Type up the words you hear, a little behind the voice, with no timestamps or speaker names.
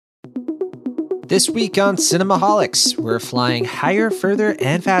This week on Cinemaholics, we're flying higher, further,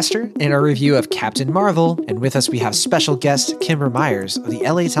 and faster in our review of Captain Marvel, and with us we have special guest Kimber Myers of the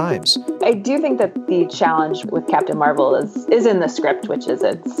LA Times. I do think that the challenge with Captain Marvel is in the script, which is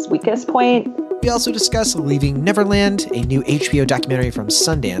its weakest point. We also discuss Leaving Neverland, a new HBO documentary from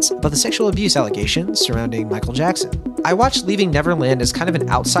Sundance about the sexual abuse allegations surrounding Michael Jackson. I watched Leaving Neverland as kind of an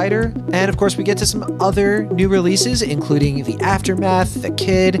outsider, and of course we get to some other new releases, including The Aftermath, The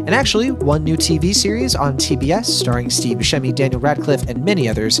Kid, and actually one new TV series on TBS starring Steve Buscemi, Daniel Radcliffe, and many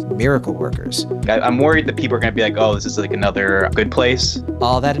others, Miracle Workers. I'm worried that people are going to be like, oh, this is like another Good Place.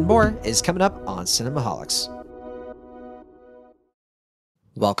 All that and more is coming up on Cinemaholics.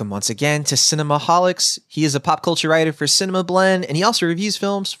 Welcome once again to Cinemaholics. He is a pop culture writer for Cinema Blend, and he also reviews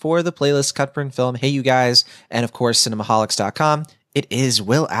films for the playlist Cutburn Film, Hey You Guys, and of course, cinemaholics.com. It is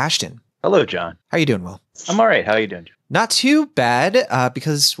Will Ashton. Hello, John. How are you doing, Will? I'm all right. How are you doing, John? Not too bad,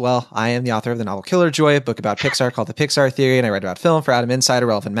 because, well, I am the author of the novel Killer Joy, a book about Pixar called The Pixar Theory, and I write about film for Atom Insider,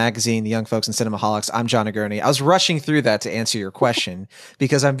 Relevant Magazine, The Young Folks in Cinemaholics. I'm John Agurny. I was rushing through that to answer your question,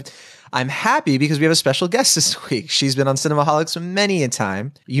 because I'm happy because we have a special guest this week. She's been on Cinemaholics many a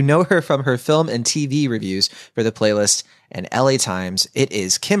time. You know her from her film and TV reviews for the playlist and LA Times. It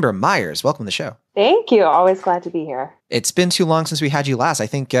is Kimber Myers. Welcome to the show. Thank you. Always glad to be here. It's been too long since we had you last. I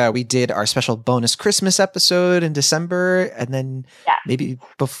think we did our special bonus Christmas episode in December. And then maybe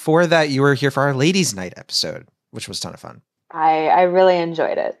before that, you were here for our Ladies' Night episode, which was a ton of fun. I really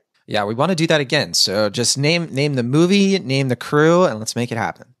enjoyed it. Yeah, we want to do that again. So just name the movie, name the crew, and let's make it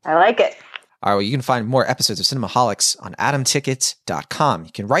happen. I like it. All right, well, you can find more episodes of Cinemaholics on atomtickets.com.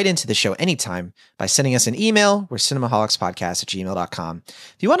 You can write into the show anytime by sending us an email. We're cinemaholicspodcast@gmail.com.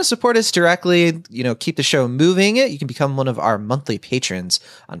 If you want to support us directly, keep the show moving, you can become one of our monthly patrons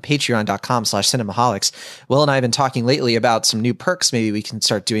on patreon.com/cinemaholics. Will and I have been talking lately about some new perks maybe we can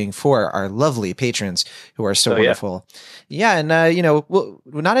start doing for our lovely patrons who are so wonderful. Yeah, and,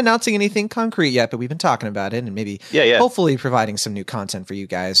 we're not announcing anything concrete yet, but we've been talking about it and maybe hopefully providing some new content for you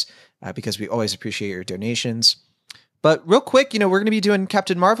guys. Because we always appreciate your donations. But real quick, we're going to be doing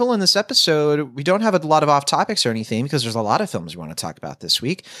Captain Marvel in this episode. We don't have a lot of off topics or anything because there's a lot of films we want to talk about this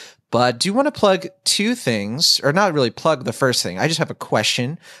week. But do you want to plug two things, or not really plug the first thing? I just have a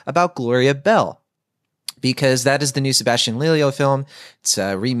question about Gloria Bell, because that is the new Sebastian Lelio film. It's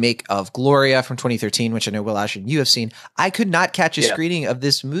a remake of Gloria from 2013, which I know, Will Ashton, you have seen. I could not catch a screening of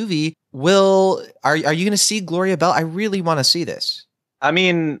this movie. Will, are you going to see Gloria Bell? I really want to see this. I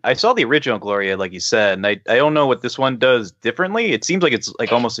mean, I saw the original Gloria, like you said, and I don't know what this one does differently. It seems like it's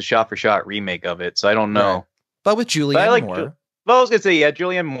like almost a shot-for-shot remake of it, so I don't know. Right. But with Julianne Moore. Well, I was going to say,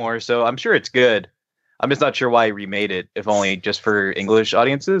 Julianne Moore, so I'm sure it's good. I'm just not sure why he remade it, if only just for English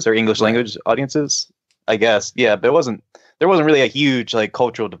audiences or English language audiences, I guess. Yeah, but there wasn't really a huge like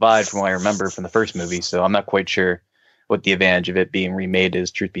cultural divide from what I remember from the first movie, so I'm not quite sure what the advantage of it being remade is,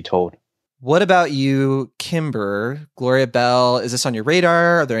 truth be told. What about you, Kimber? Gloria Bell, is this on your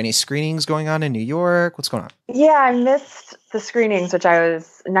radar? Are there any screenings going on in New York? What's going on? Yeah, I missed the screenings, which I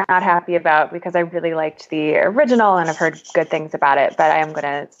was not happy about because I really liked the original and I've heard good things about it. But I am going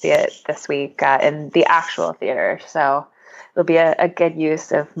to see it this week in the actual theater. So it'll be a good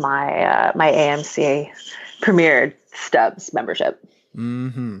use of my my AMC premiered stubs membership.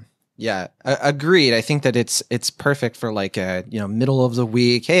 Mm-hmm. Yeah, agreed. I think that it's perfect for like a middle of the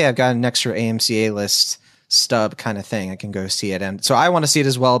week. Hey, I've got an extra AMC A-list stub kind of thing. I can go see it, and so I want to see it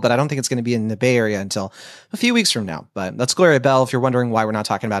as well. But I don't think it's going to be in the Bay Area until a few weeks from now. But that's Gloria Bell. If you're wondering why we're not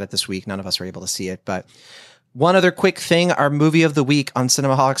talking about it this week, none of us were able to see it. But one other quick thing: our movie of the week on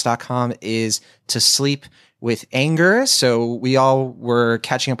cinemaholics.com is To Sleep with Anger. So we all were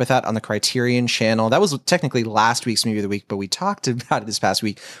catching up with that on the Criterion channel. That was technically last week's movie of the week, but we talked about it this past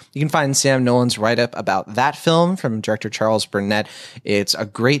week. You can find Sam Nolan's write-up about that film from director Charles Burnett. It's a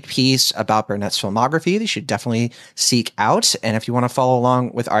great piece about Burnett's filmography that you should definitely seek out. And if you want to follow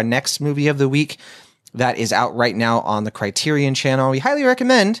along with our next movie of the week, that is out right now on the Criterion channel. We highly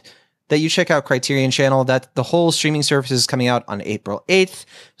recommend that you check out Criterion channel. That the whole streaming service is coming out on April 8th.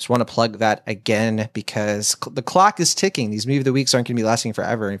 Just want to plug that again because the clock is ticking. These movie of the weeks aren't going to be lasting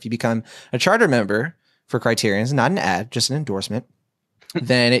forever. And if you become a charter member for Criterion, it's not an ad, just an endorsement,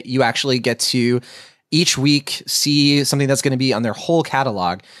 then you actually get to each week see something that's going to be on their whole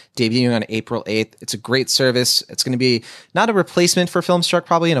catalog debuting on April 8th. It's a great service. It's going to be not a replacement for Filmstruck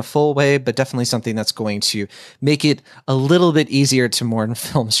probably in a full way, but definitely something that's going to make it a little bit easier to mourn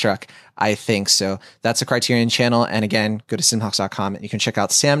Filmstruck, I think. So that's a Criterion channel. And again, go to cinemaholics.com and you can check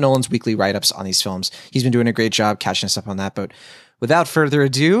out Sam Nolan's weekly write-ups on these films. He's been doing a great job catching us up on that. But without further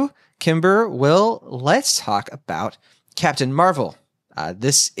ado, Kimber, Will, let's talk about Captain Marvel.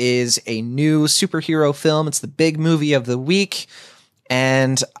 This is a new superhero film. It's the big movie of the week.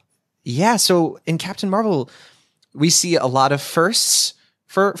 And yeah, so in Captain Marvel, we see a lot of firsts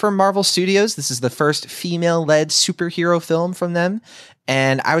for Marvel Studios. This is the first female-led superhero film from them.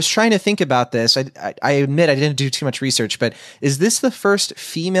 And I was trying to think about this. I admit I didn't do too much research, but is this the first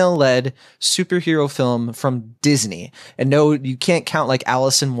female-led superhero film from Disney? And no, you can't count like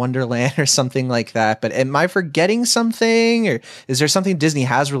Alice in Wonderland or something like that. But am I forgetting something, or is there something Disney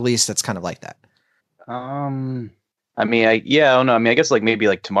has released that's kind of like that? I don't know. I guess like maybe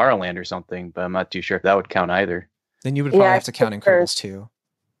like Tomorrowland or something, but I'm not too sure if that would count either. Then you would probably have to count Incredibles 2.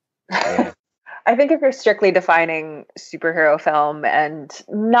 I think if you're strictly defining superhero film and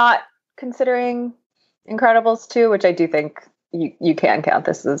not considering Incredibles 2, which I do think you can count,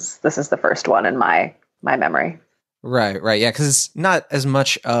 this is the first one in my memory. Right. Yeah, because it's not as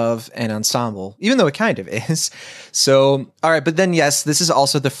much of an ensemble, even though it kind of is. So, all right. But then, yes, this is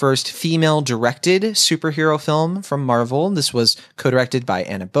also the first female-directed superhero film from Marvel. This was co-directed by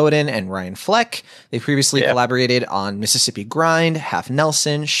Anna Boden and Ryan Fleck. They previously collaborated on Mississippi Grind, Half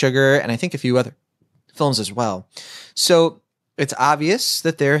Nelson, Sugar, and I think a few other films as well. So it's obvious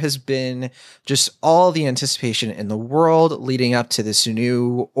that there has been just all the anticipation in the world leading up to this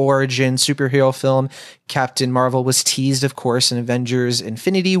new origin superhero film. Captain Marvel was teased, of course, in Avengers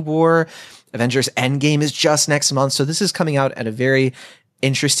Infinity War. Avengers Endgame is just next month. So this is coming out at a very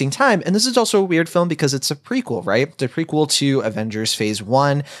interesting time. And this is also a weird film because it's a prequel, right? The prequel to Avengers Phase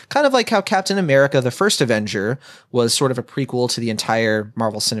 1, kind of like how Captain America, the first Avenger, was sort of a prequel to the entire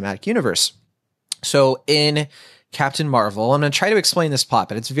Marvel Cinematic Universe. So in Captain Marvel, I'm going to try to explain this plot,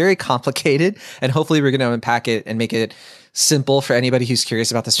 but it's very complicated, and hopefully we're going to unpack it and make it simple for anybody who's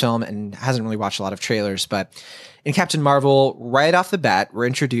curious about this film and hasn't really watched a lot of trailers. But in Captain Marvel, right off the bat, we're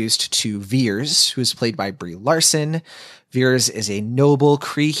introduced to Veers, who is played by Brie Larson. Veers is a noble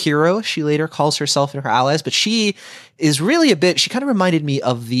Kree hero. She later calls herself and her allies, but she is really she kind of reminded me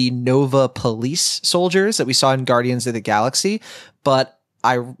of the Nova police soldiers that we saw in Guardians of the Galaxy, but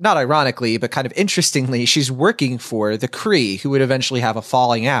not ironically, but kind of interestingly, she's working for the Kree, who would eventually have a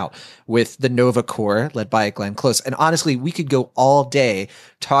falling out with the Nova Corps, led by Glenn Close. And honestly, we could go all day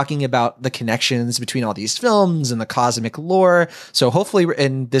talking about the connections between all these films and the cosmic lore. So hopefully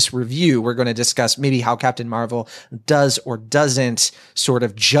in this review, we're going to discuss maybe how Captain Marvel does or doesn't sort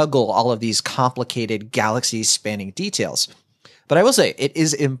of juggle all of these complicated galaxy-spanning details. But I will say, it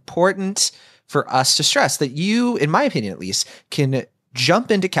is important for us to stress that you, in my opinion at least, can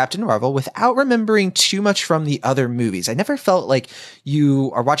jump into Captain Marvel without remembering too much from the other movies. I never felt like you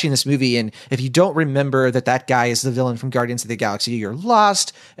are watching this movie, and if you don't remember that guy is the villain from Guardians of the Galaxy, you're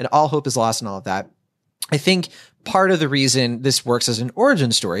lost, and all hope is lost and all of that. I think part of the reason this works as an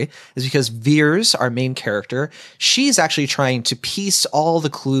origin story is because Veers, our main character, she's actually trying to piece all the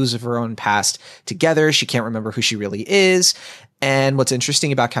clues of her own past together. She can't remember who she really is. And what's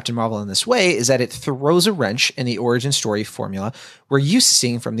interesting about Captain Marvel in this way is that it throws a wrench in the origin story formula we're used to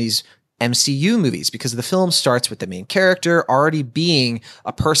seeing from these MCU movies, because the film starts with the main character already being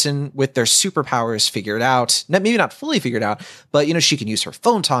a person with their superpowers figured out. Maybe not fully figured out, but she can use her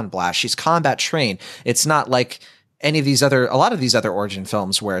photon blast. She's combat trained. It's not like a lot of these other origin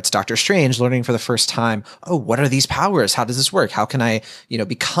films where it's Doctor Strange learning for the first time, oh, what are these powers? How does this work? How can I,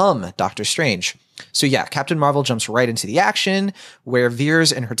 become Doctor Strange? So yeah, Captain Marvel jumps right into the action, where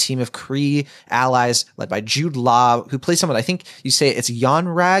Veers and her team of Kree allies, led by Jude Law, who plays someone, I think you say it's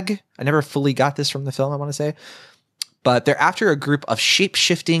Yon-Rag. I never fully got this from the film, I want to say. But they're after a group of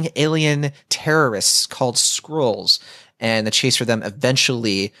shape-shifting alien terrorists called Skrulls. And the chase for them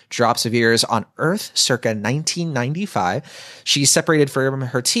eventually drops Veers on Earth circa 1995. She's separated from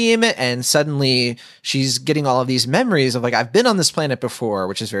her team, and suddenly she's getting all of these memories of I've been on this planet before,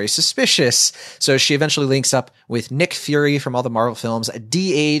 which is very suspicious. So she eventually links up with Nick Fury from all the Marvel films,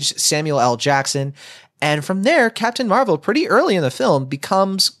 de-aged Samuel L. Jackson. And from there, Captain Marvel, pretty early in the film,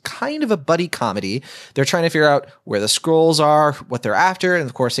 becomes kind of a buddy comedy. They're trying to figure out where the Skrulls are, what they're after, and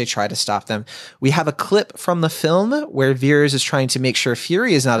of course they try to stop them. We have a clip from the film where Veers is trying to make sure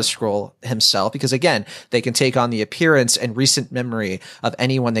Fury is not a Skrull himself, because again, they can take on the appearance and recent memory of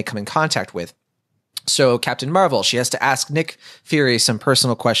anyone they come in contact with. So Captain Marvel, she has to ask Nick Fury some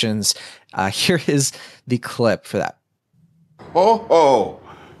personal questions. Here is the clip for that. Oh.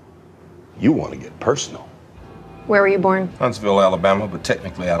 You want to get personal. Where were you born? Huntsville, Alabama, but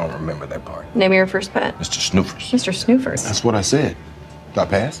technically I don't remember that part. Name of your first pet? Mr. Snoofers. Mr. Snoofers. That's what I said. Got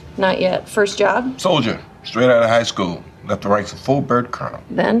pass? Not yet. First job? Soldier. Straight out of high school. Left the ranks of full bird colonel.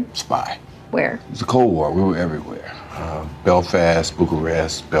 Then? Spy. Where? It was the Cold War. We were everywhere. Belfast,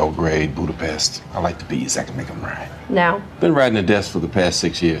 Bucharest, Belgrade, Budapest. I like the bees. I can make them rhyme. Now? Been riding the desk for the past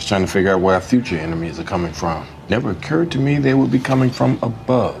 6 years, trying to figure out where our future enemies are coming from. Never occurred to me they would be coming from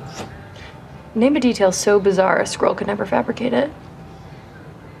above. Name a detail so bizarre a scroll could never fabricate it.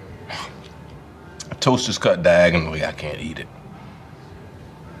 A toast is cut diagonally. I can't eat it.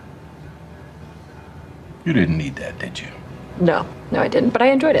 You didn't need that, did you? No, I didn't, but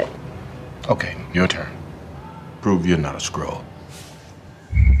I enjoyed it. Okay, your turn. Prove you're not a scroll.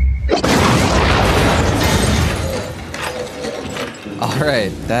 All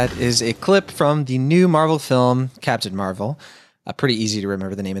right, that is a clip from the new Marvel film, Captain Marvel. Pretty easy to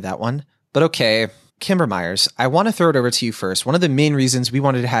remember the name of that one. But okay, Kimber Myers, I want to throw it over to you first. One of the main reasons we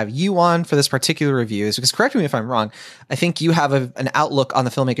wanted to have you on for this particular review is because, correct me if I'm wrong, I think you have an outlook on the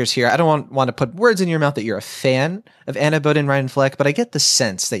filmmakers here. I don't want to put words in your mouth that you're a fan of Anna Boden and Ryan Fleck, but I get the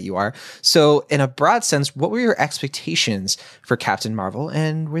sense that you are. So in a broad sense, what were your expectations for Captain Marvel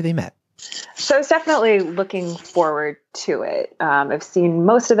and where they met? So I was definitely looking forward to it. I've seen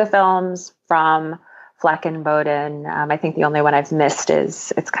most of the films from Fleck and Boden. I think the only one I've missed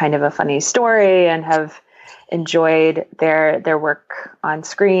is It's Kind of a Funny Story, and have enjoyed their work on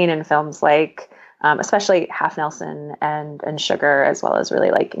screen in films like, especially Half Nelson and Sugar, as well as really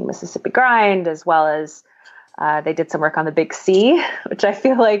liking Mississippi Grind, as well as they did some work on The Big C, which I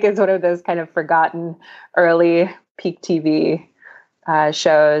feel like is one of those kind of forgotten early peak TV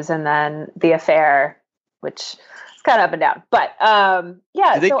shows, and then The Affair, which is kind of up and down. But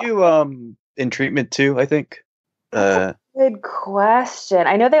yeah. Did they do In Treatment too, I think? Good question.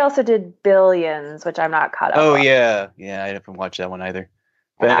 I know they also did Billions, which I'm not caught up on. Oh, yeah. Yeah, I haven't watched that one either.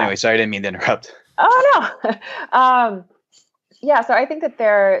 But anyway, sorry, I didn't mean to interrupt. Oh, no. Yeah, so I think that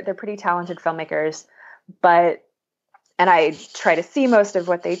they're pretty talented filmmakers, and I try to see most of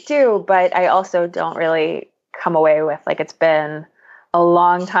what they do, but I also don't really come away with, like, it's been a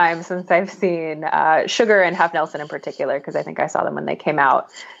long time since I've seen Sugar and Half Nelson in particular, because I think I saw them when they came out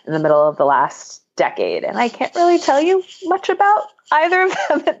in the middle of the last decade. And I can't really tell you much about either of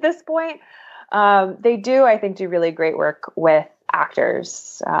them at this point. They do, I think, do really great work with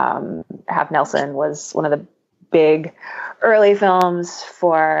actors. Half Nelson was one of the big early films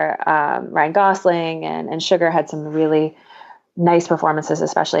for Ryan Gosling, and Sugar had some really nice performances,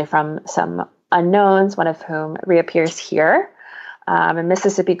 especially from some unknowns, one of whom reappears here. And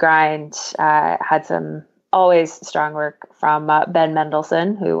Mississippi Grind had some always strong work from Ben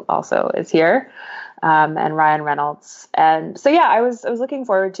Mendelsohn, who also is here, and Ryan Reynolds. And so, yeah, I was looking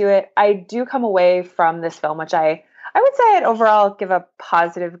forward to it. I do come away from this film, which I would say I'd overall give a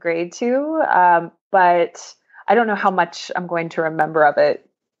positive grade to, but I don't know how much I'm going to remember of it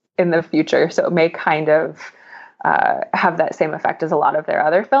in the future. So it may kind of have that same effect as a lot of their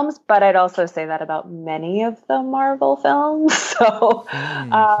other films, but I'd also say that about many of the Marvel films. So,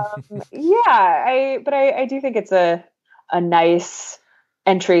 yeah, I do think it's a nice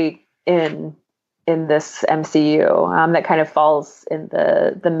entry in this MCU that kind of falls in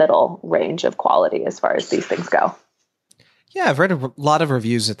the middle range of quality as far as these things go. Yeah, I've read a lot of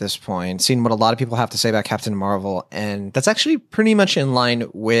reviews at this point, seen what a lot of people have to say about Captain Marvel, and that's actually pretty much in line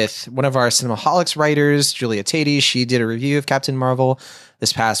with one of our Cinemaholics writers, Julia Tatey. She did a review of Captain Marvel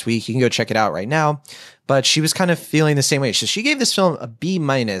this past week. You can go check it out right now. But she was kind of feeling the same way. So she gave this film a B-,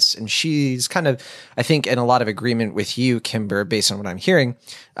 and she's kind of, I think, in a lot of agreement with you, Kimber, based on what I'm hearing.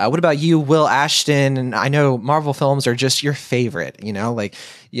 What about you, Will Ashton? And I know Marvel films are just your favorite,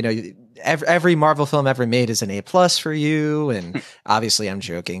 every Marvel film ever made is an A+ for you, and obviously I'm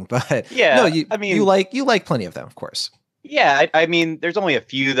joking, but yeah, no, you like plenty of them, of course. Yeah, I mean, there's only a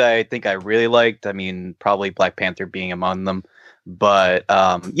few that I think I really liked. I mean, probably Black Panther being among them, but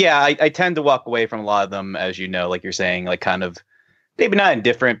yeah, I tend to walk away from a lot of them, as you know, like you're saying, like kind of maybe not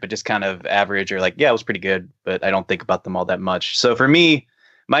indifferent, but just kind of average, or like, yeah, it was pretty good, but I don't think about them all that much. So for me,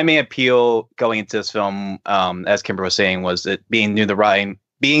 my main appeal going into this film, as Kimber was saying, was it being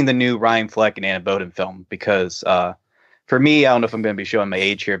the new Ryan Fleck and Anna Boden film, because for me, I don't know if I'm going to be showing my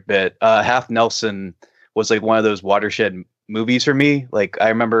age here, but Half Nelson was like one of those watershed movies for me. Like, I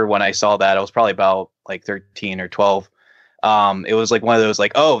remember when I saw that, I was probably about like 13 or 12. It was like one of those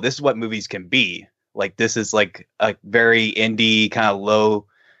like, oh, this is what movies can be. Like, this is like a very indie kind of low,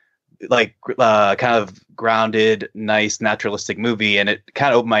 like kind of grounded, nice, naturalistic movie. And it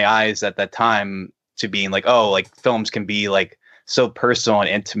kind of opened my eyes at that time to being like, oh, like films can be like so personal and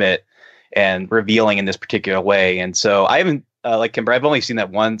intimate and revealing in this particular way. And so I haven't, like Kimber, I've only seen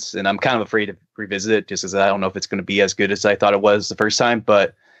that once, and I'm kind of afraid to revisit it just as I don't know if it's going to be as good as I thought it was the first time.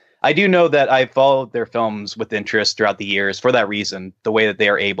 But I do know that I've followed their films with interest throughout the years for that reason, the way that they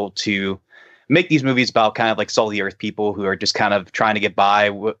are able to make these movies about kind of like salt of the earth people who are just kind of trying to get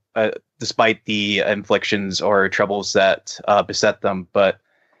by despite the inflictions or troubles that beset them. But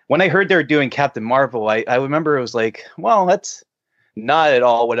when I heard they were doing Captain Marvel, I remember it was like, well, that's not at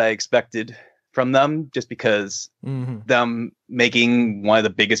all what I expected from them, just because them making one of the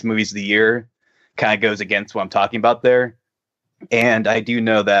biggest movies of the year kind of goes against what I'm talking about there. And I do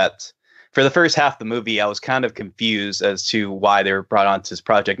know that for the first half of the movie, I was kind of confused as to why they were brought onto this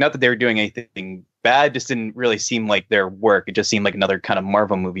project. Not that they were doing anything bad, just didn't really seem like their work. It just seemed like another kind of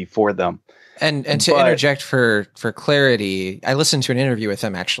Marvel movie for them. And to interject for clarity, I listened to an interview with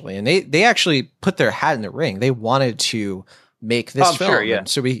them actually, and they actually put their hat in the ring. They wanted to make this film. Sure, yeah. And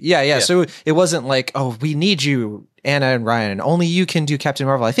so so it wasn't like, oh, we need you, Anna and Ryan, and only you can do Captain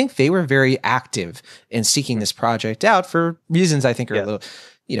Marvel. I think they were very active in seeking this project out for reasons I think are a little,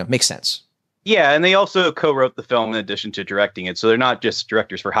 make sense. Yeah, and they also co-wrote the film in addition to directing it, so they're not just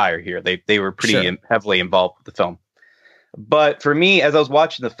directors for hire here. They were pretty heavily involved with the film. But for me, as I was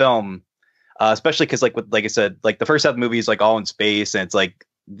watching the film, especially because like I said, like the first half of the movie is like all in space, and it's like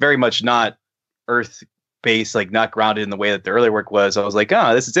very much not Earth based, like not grounded in the way that the earlier work was. I was like,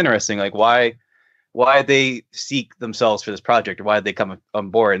 this is interesting. Like why did they seek themselves for this project, or why did they come on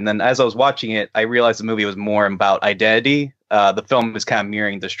board? And then as I was watching it, I realized the movie was more about identity. The film is kind of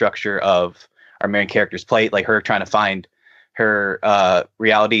mirroring the structure of our main character's plight, like her trying to find her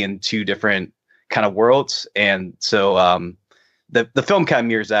reality in two different kind of worlds. And so the film kind of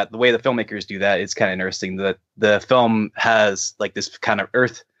mirrors that. The way the filmmakers do that is kind of interesting. That the film has like this kind of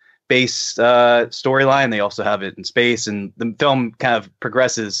Earth-based storyline. They also have it in space, and the film kind of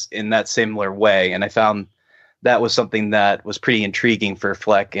progresses in that similar way. And I found that was something that was pretty intriguing for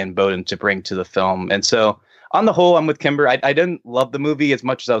Fleck and Bowden to bring to the film. And so on the whole, I'm with Kimber. I didn't love the movie as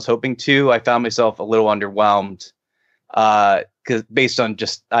much as I was hoping to. I found myself a little underwhelmed because based on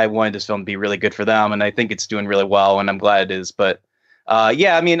just I wanted this film to be really good for them, and I think it's doing really well, and I'm glad it is. But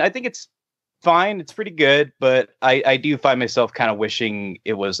I mean, I think it's fine. It's pretty good, but I do find myself kind of wishing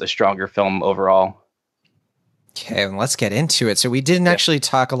it was a stronger film overall. Okay, well, let's get into it. So we didn't actually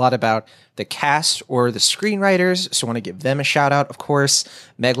talk a lot about the cast or the screenwriters, so I want to give them a shout out, of course.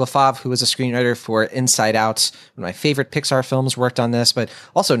 Meg LaFave, who was a screenwriter for Inside Out, one of my favorite Pixar films, worked on this, but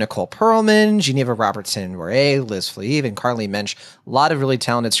also Nicole Perlman, Geneva Robertson-Moray, Liz Fleave, and Carly Mensch. A lot of really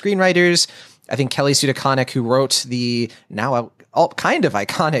talented screenwriters. I think Kelly Sue DeConnick, who wrote the now kind of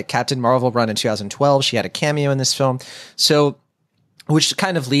iconic Captain Marvel run in 2012, she had a cameo in this film. So, which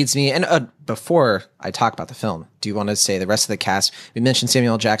kind of leads me, and before I talk about the film, do you want to say the rest of the cast? We mentioned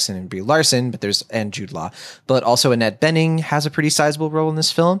Samuel L. Jackson and Brie Larson, and Jude Law, but also Annette Bening has a pretty sizable role in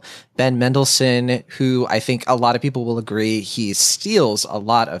this film. Ben Mendelsohn, who I think a lot of people will agree he steals a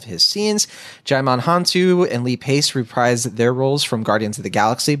lot of his scenes. Djimon Hounsou and Lee Pace reprise their roles from Guardians of the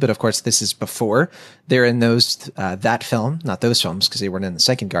Galaxy, but of course this is before they're in that film, not those films because they weren't in the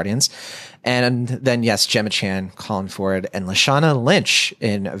second Guardians. And then, yes, Gemma Chan, Colin Ford, and Lashana Lynch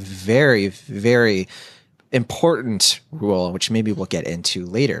in a very, very important role, which maybe we'll get into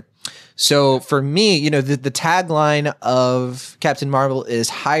later. So for me, the tagline of Captain Marvel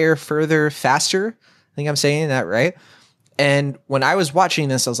is higher, further, faster. I think I'm saying that right. And when I was watching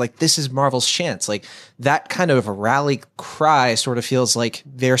this, I was like, this is Marvel's chance. Like that kind of rally cry sort of feels like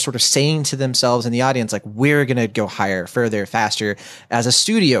they're sort of saying to themselves in the audience, like, we're going to go higher, further, faster. As a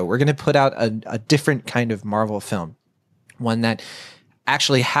studio, we're going to put out a different kind of Marvel film, one that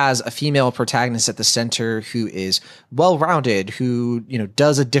actually has a female protagonist at the center who is well-rounded, who,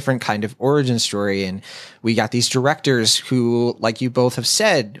 does a different kind of origin story. And we got these directors who, like you both have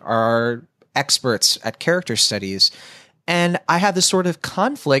said, are experts at character studies. And I had this sort of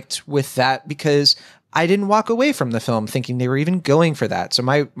conflict with that because I didn't walk away from the film thinking they were even going for that. So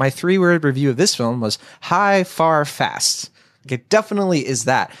my 3-word review of this film was high, far, fast. It definitely is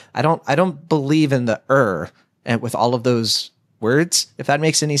that. I don't believe in the and with all of those words, if that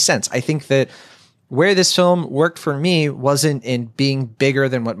makes any sense. I think that where this film worked for me wasn't in being bigger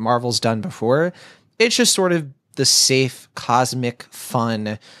than what Marvel's done before. It's just sort of the safe, cosmic,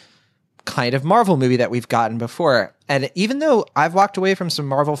 fun kind of Marvel movie that we've gotten before. And even though I've walked away from some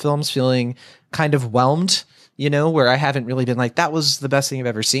Marvel films feeling kind of whelmed, where I haven't really been like, that was the best thing I've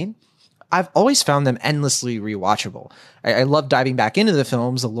ever seen, I've always found them endlessly rewatchable. I love diving back into the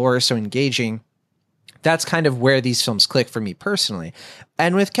films. The lore is so engaging. That's kind of where these films click for me personally.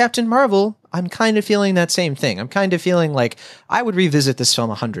 And with Captain Marvel, I'm kind of feeling that same thing. I'm kind of feeling like I would revisit this film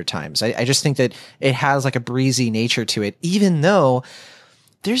 100 times. I just think that it has like a breezy nature to it, even though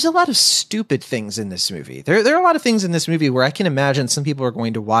there's a lot of stupid things in this movie. There are a lot of things in this movie where I can imagine some people are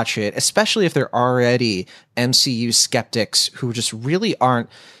going to watch it, especially if they're already MCU skeptics who just really aren't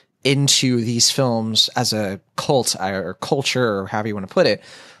into these films as a cult or culture or however you want to put it,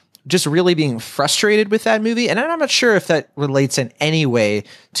 just really being frustrated with that movie. And I'm not sure if that relates in any way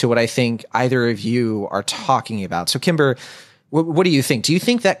to what I think either of you are talking about. So Kimber, what do you think? Do you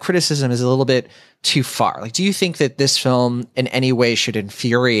think that criticism is a little bit too far? Like, do you think that this film in any way should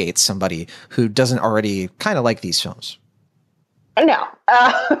infuriate somebody who doesn't already kind of like these films? No.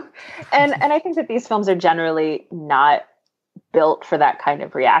 And I think that these films are generally not built for that kind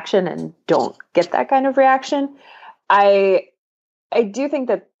of reaction and don't get that kind of reaction. I do think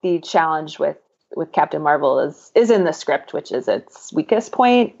that the challenge with Captain Marvel is in the script, which is its weakest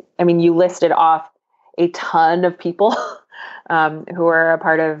point. I mean, you listed off a ton of people who are a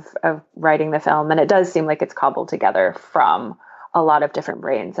part of writing the film, and it does seem like it's cobbled together from a lot of different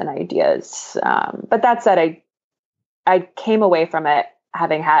brains and ideas. But that said, I came away from it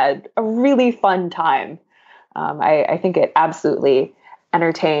having had a really fun time. I think it absolutely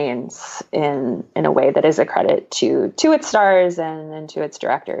entertains in a way that is a credit to its stars and to its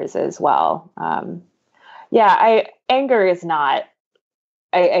directors as well. Anger is not,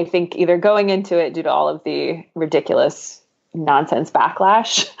 I think, either going into it due to all of the ridiculous nonsense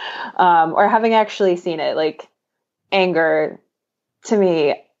backlash, or having actually seen it. Like, anger, to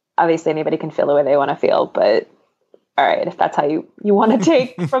me, obviously anybody can feel the way they want to feel, but all right, if that's how you want to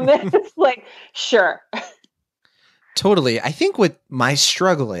take from this, like, sure. Totally. I think what my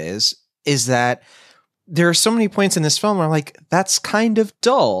struggle is that there are so many points in this film where I'm like, that's kind of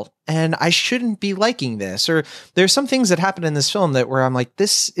dull and I shouldn't be liking this. Or there's some things that happen in this film where I'm like,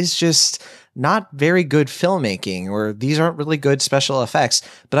 this is just not very good filmmaking, or these aren't really good special effects,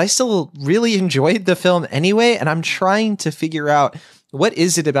 but I still really enjoyed the film anyway. And I'm trying to figure out, what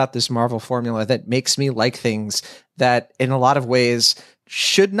is it about this Marvel formula that makes me like things that in a lot of ways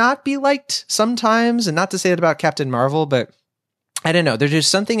should not be liked sometimes? And not to say it about Captain Marvel, but I don't know. There's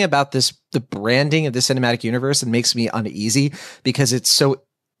just something about the branding of the cinematic universe that makes me uneasy, because it so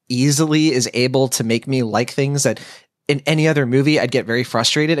easily is able to make me like things that in any other movie I'd get very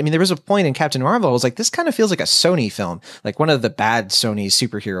frustrated. I mean, there was a point in Captain Marvel, I was like, this kind of feels like a Sony film, like one of the bad Sony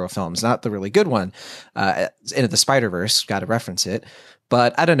superhero films, not the really good one. Into the Spider-Verse, got to reference it.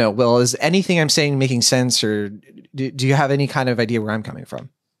 But I don't know, Will, is anything I'm saying making sense, or do you have any kind of idea where I'm coming from?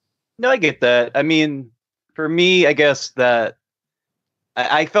 No, I get that. I mean, for me, I guess that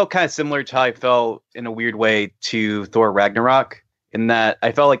I felt kind of similar to how I felt in a weird way to Thor Ragnarok, in that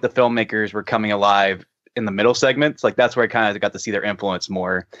I felt like the filmmakers were coming alive in the middle segments. Like, that's where I kind of got to see their influence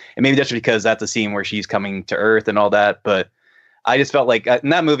more. And maybe that's because that's a scene where she's coming to Earth and all that. But I just felt like in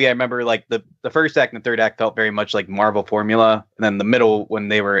that movie, I remember like the first act and the third act felt very much like Marvel formula. And then the middle, when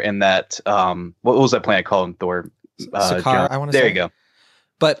they were in that, what was that planet called in Thor? Sakaar, I want to say. There you go.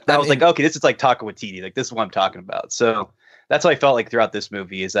 But I was like, okay, this is like Taika Waititi. Like, this is what I'm talking about. So that's what I felt like throughout this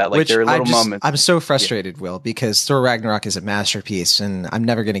movie, is that like there are little moments. I'm so frustrated, Will, because Thor Ragnarok is a masterpiece, and I'm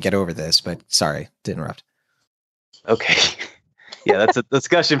never going to get over this. But sorry to interrupt. Okay. Yeah, that's a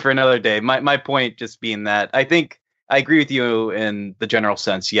discussion for another day. My point just being that I think I agree with you in the general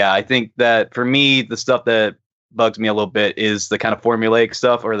sense. Yeah, I think that for me, the stuff that bugs me a little bit is the kind of formulaic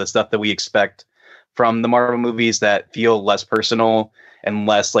stuff, or the stuff that we expect from the Marvel movies that feel less personal and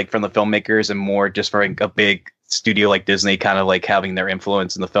less like from the filmmakers, and more just for a big studio like Disney kind of like having their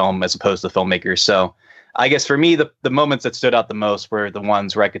influence in the film as opposed to the filmmakers. So I guess for me, the moments that stood out the most were the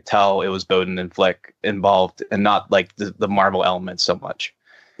ones where I could tell it was Bowden and Flick involved, and not like the Marvel elements so much.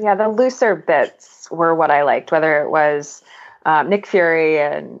 Yeah, the looser bits were what I liked, whether it was Nick Fury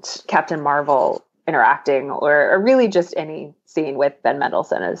and Captain Marvel interacting, or really just any scene with Ben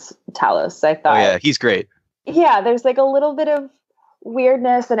Mendelsohn as Talos. I thought, oh yeah, he's great. Yeah, there's like a little bit of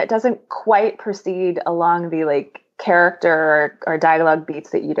weirdness, and it doesn't quite proceed along the like character or dialogue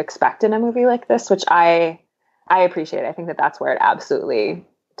beats that you'd expect in a movie like this, which I appreciate. I think that that's where it absolutely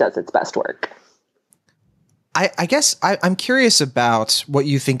does its best work. I guess I'm curious about what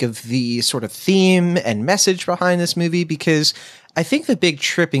you think of the sort of theme and message behind this movie, because I think the big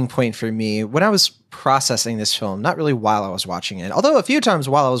tripping point for me when I was processing this film, not really while I was watching it, although a few times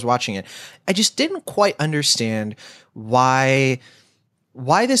while I was watching it, I just didn't quite understand why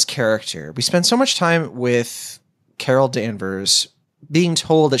this character, we spend so much time with Carol Danvers being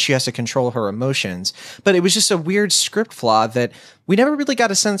told that she has to control her emotions, but it was just a weird script flaw that we never really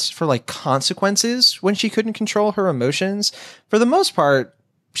got a sense for like consequences when she couldn't control her emotions. For the most part,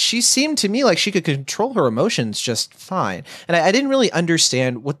 she seemed to me like she could control her emotions just fine. And I didn't really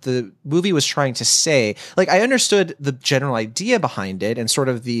understand what the movie was trying to say. Like, I understood the general idea behind it and sort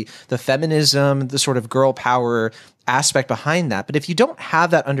of the feminism, the sort of girl power aspect behind that. But if you don't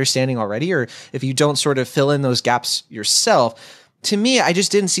have that understanding already, or if you don't sort of fill in those gaps yourself, to me, I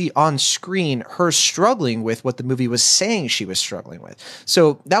just didn't see on screen her struggling with what the movie was saying she was struggling with.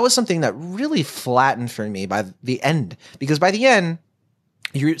 So that was something that really flattened for me by the end, because by the end,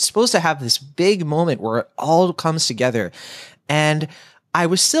 you're supposed to have this big moment where it all comes together. And I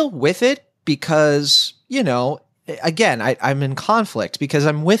was still with it because, you know, again, I'm in conflict because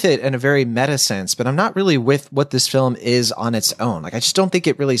I'm with it in a very meta sense, but I'm not really with what this film is on its own. Like, I just don't think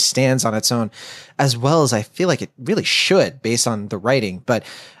it really stands on its own as well as I feel like it really should based on the writing. But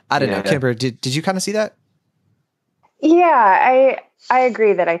I don't know, Kimber, did you kind of see that? Yeah, I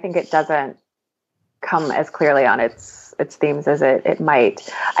agree that I think it doesn't come as clearly on its themes as it might.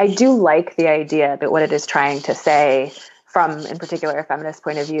 I do like the idea that what it is trying to say from, in particular, a feminist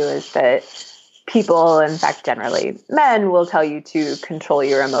point of view is that people, in fact, generally men, will tell you to control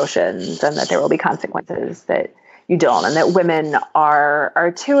your emotions and that there will be consequences that you don't, and that women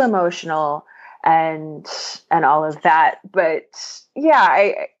are too emotional and all of that. But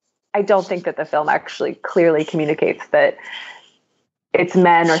yeah, I don't think that the film actually clearly communicates that it's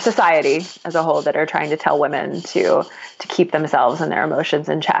men or society as a whole that are trying to tell women to keep themselves and their emotions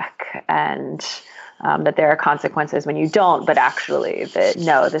in check, and that there are consequences when you don't, but actually that,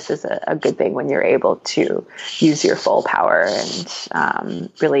 no, this is a good thing when you're able to use your full power and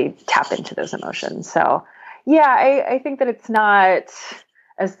really tap into those emotions. So yeah, I think that it's not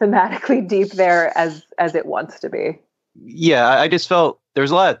as thematically deep there as it wants to be. Yeah, I just felt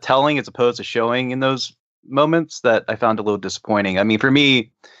there's a lot of telling as opposed to showing in those moments that I found a little disappointing. I mean, for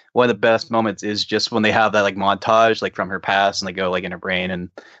me, one of the best moments is just when they have that like montage like from her past and they go like in her brain and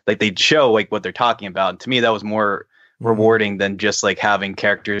like they show like what they're talking about. And to me, that was more rewarding than just like having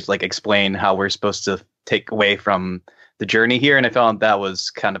characters like explain how we're supposed to take away from the journey here. And I found that was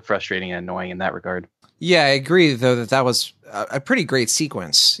kind of frustrating and annoying in that regard. Yeah, I agree, though, that was a pretty great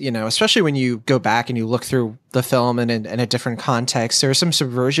sequence, you know, especially when you go back and you look through the film in a different context. There are some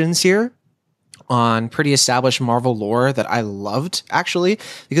subversions here on pretty established Marvel lore that I loved, actually,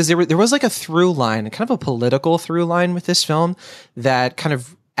 because there was like a through line, kind of a political through line with this film that kind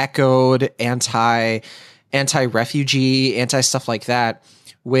of echoed anti-refugee, anti-stuff like that,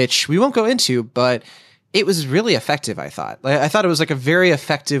 which we won't go into, but it was really effective, I thought. I thought it was like a very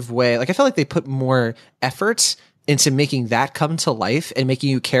effective way. Like, I felt like they put more effort into making that come to life and making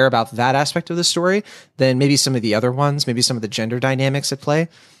you care about that aspect of the story than maybe some of the other ones, maybe some of the gender dynamics at play.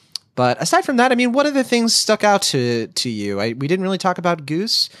 But aside from that, I mean, what other things stuck out to you? We didn't really talk about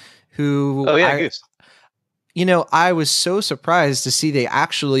Goose, who... Oh, yeah, Goose. You know, I was so surprised to see they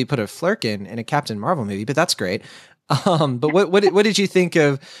actually put a Flerken in a Captain Marvel movie, but that's great. But what did you think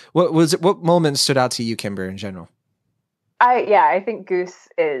of... What moment stood out to you, Kimber, in general? I think Goose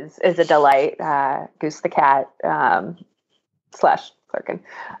is a delight. Goose the cat / Flerken.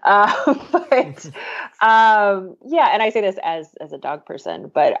 And I say this as a dog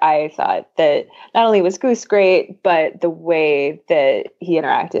person, but I thought that not only was Goose great, but the way that he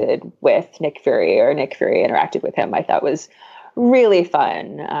interacted with Nick Fury, or Nick Fury interacted with him, I thought was really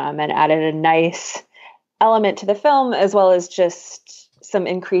fun, and added a nice element to the film, as well as just some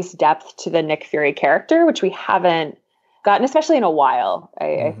increased depth to the Nick Fury character, which we haven't gotten, especially in a while.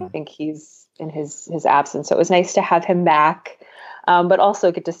 I think he's in his absence. So it was nice to have him back. But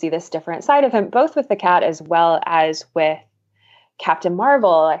also get to see this different side of him, both with the cat as well as with Captain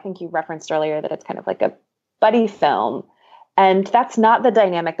Marvel. I think you referenced earlier that it's kind of like a buddy film. And that's not the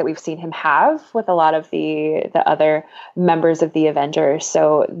dynamic that we've seen him have with a lot of the other members of the Avengers.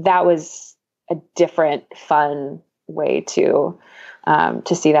 So that was a different, fun way to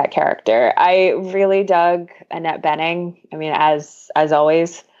see that character. I really dug Annette Bening. I mean, as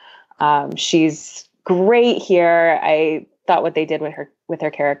always, she's great here. I thought what they did with her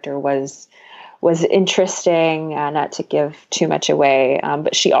character was interesting, not to give too much away,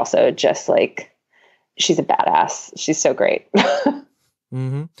 but she also just she's a badass. She's so great.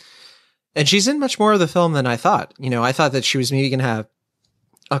 Mm-hmm. And she's in much more of the film than I thought. You know, I thought that she was maybe gonna have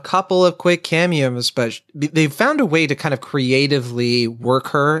a couple of quick cameos, but they found a way to kind of creatively work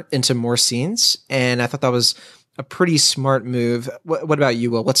her into more scenes, and I thought that was a pretty smart move. What about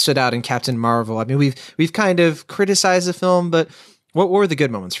you, Will? What stood out in Captain Marvel? I mean, we've kind of criticized the film, but what were the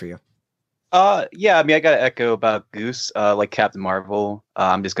good moments for you? Yeah, I mean, I got to echo about Goose, like Captain Marvel.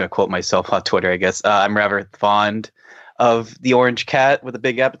 I'm just going to quote myself on Twitter, I guess. I'm rather fond of the orange cat with a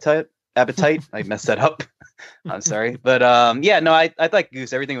big appetite. I messed that up. I'm sorry. But I thought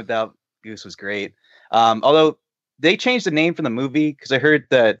Goose, everything without Goose was great. Although they changed the name from the movie, because I heard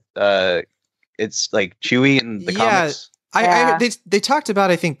that it's like Chewie in the comics. They talked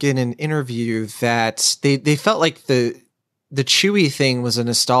about, I think, in an interview that they felt like the Chewie thing was a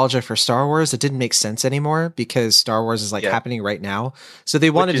nostalgia for Star Wars that didn't make sense anymore because Star Wars is like happening right now. So they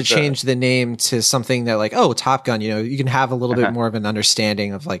wanted to change the name to something that like, oh, Top Gun, you can have a little bit more of an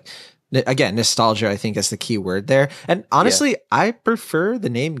understanding of like, again, nostalgia, I think is the key word there. And honestly, I prefer the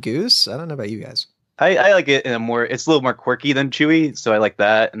name Goose. I don't know about you guys. I like it in it's a little more quirky than Chewie, so I like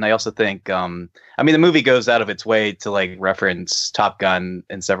that. And I also think, the movie goes out of its way to like reference Top Gun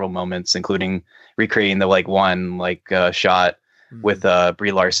in several moments, including recreating the shot with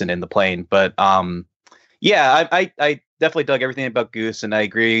Brie Larson in the plane. But I definitely dug everything about Goose, and I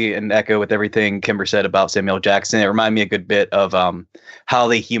agree and echo with everything Kimber said about Samuel Jackson. It reminded me a good bit of how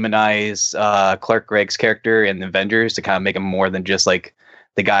they humanize Clark Gregg's character in the Avengers to kind of make him more than just like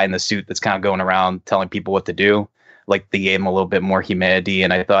the guy in the suit that's kind of going around telling people what to do. Like they gave him a little bit more humanity,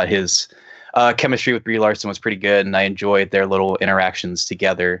 and I thought his chemistry with Brie Larson was pretty good, and I enjoyed their little interactions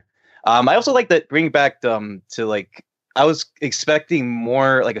together. I also like that bringing back to like, I was expecting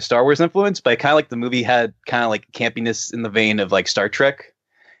more like a Star Wars influence, but I kind of like the movie had kind of like campiness in the vein of like Star Trek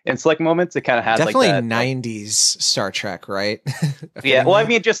in select moments. It kind of had definitely like that 90s Star Trek, right? Yeah. Well, I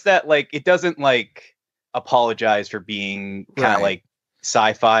mean, just that like it doesn't like apologize for being kind of like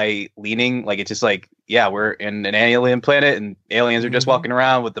sci-fi leaning. Like it's just like, yeah, we're in an alien planet and aliens are just walking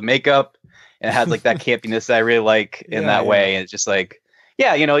around with the makeup, and it has like that campiness that I really like in that way. And it's just like,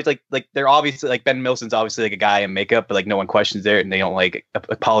 yeah, it's like they're obviously like Ben Mendelsohn's obviously like a guy in makeup, but like no one questions it and they don't like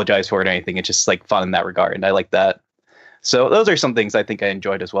apologize for it or anything. It's just like fun in that regard, and I like that. So those are some things I think I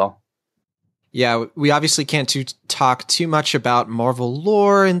enjoyed as well. Yeah, we obviously can't talk too much about Marvel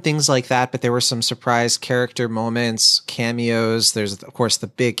lore and things like that, but there were some surprise character moments, cameos. There's, of course, the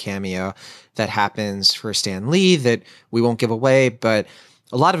big cameo that happens for Stan Lee that we won't give away, but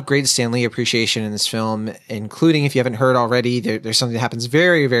a lot of great Stan Lee appreciation in this film, including, if you haven't heard already, there's something that happens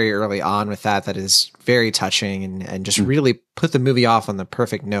very, very early on with that is very touching and just really put the movie off on the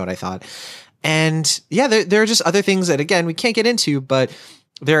perfect note, I thought. And yeah, there are just other things that, again, we can't get into, but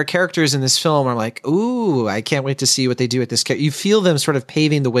there are characters in this film where I'm like, ooh, I can't wait to see what they do with this character. You feel them sort of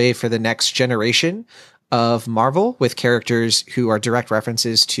paving the way for the next generation of Marvel with characters who are direct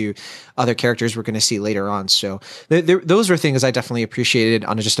references to other characters we're going to see later on. So those were things I definitely appreciated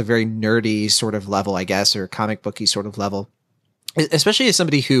on just a very nerdy sort of level, I guess, or comic booky sort of level. Especially as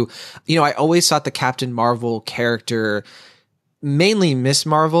somebody who, I always thought the Captain Marvel character, mainly Miss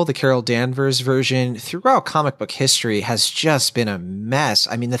Marvel, the Carol Danvers version, throughout comic book history has just been a mess.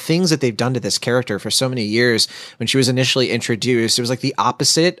 I mean, the things that they've done to this character for so many years when she was initially introduced, it was like the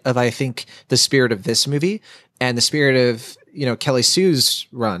opposite of, I think, the spirit of this movie and the spirit of, Kelly Sue's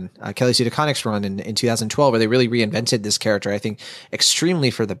run, Kelly Sue DeConnick's run in 2012, where they really reinvented this character, I think, extremely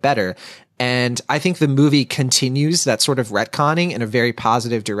for the better. And I think the movie continues that sort of retconning in a very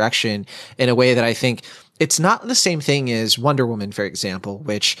positive direction in a way that I think it's not the same thing as Wonder Woman, for example,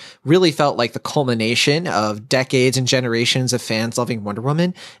 which really felt like the culmination of decades and generations of fans loving Wonder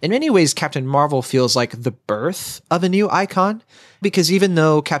Woman. In many ways, Captain Marvel feels like the birth of a new icon, because even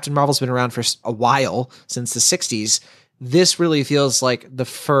though Captain Marvel's been around for a while, since the 60s, this really feels like the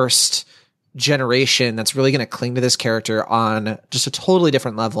first generation that's really going to cling to this character on just a totally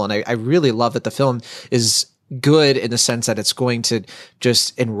different level. And I really love that the film is good in the sense that it's going to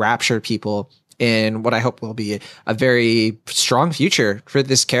just enrapture people in what I hope will be a very strong future for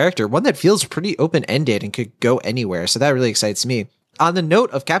this character, one that feels pretty open-ended and could go anywhere. So that really excites me. On the note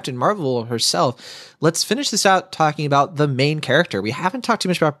of Captain Marvel herself, let's finish this out talking about the main character. We haven't talked too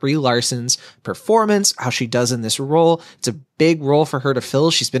much about Brie Larson's performance, how she does in this role. It's a big role for her to fill.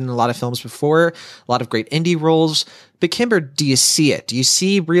 She's been in a lot of films before, a lot of great indie roles. But Kimber, do you see it? Do you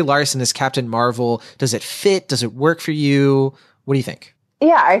see Brie Larson as Captain Marvel? Does it fit? Does it work for you? What do you think?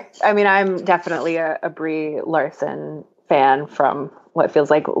 Yeah, I mean, I'm definitely a Brie Larson fan from what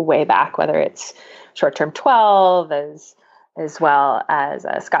feels like way back, whether it's Short Term 12 as well as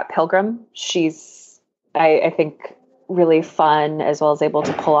Scott Pilgrim. She's, I think, really fun, as well as able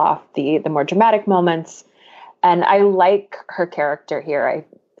to pull off the more dramatic moments. And I like her character here. I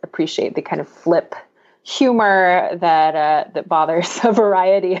appreciate the kind of flip humor that bothers a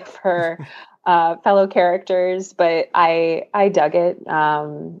variety of her fellow characters, but I dug it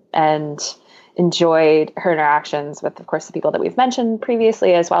and enjoyed her interactions with, of course, the people that we've mentioned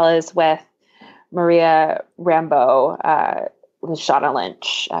previously, as well as with Maria Rambeau, Lashana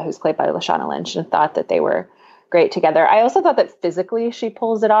Lynch, who's played by Lashana Lynch, and thought that they were great together. I also thought that physically she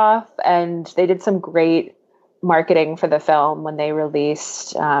pulls it off, and they did some great marketing for the film when they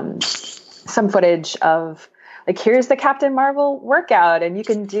released some footage of, like, here's the Captain Marvel workout, and you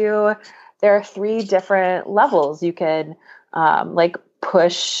can do, there are 3 different levels. You can like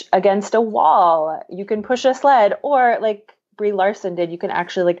push against a wall, you can push a sled, or like Brie Larson did. You can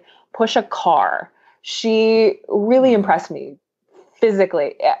actually like push a car. She really impressed me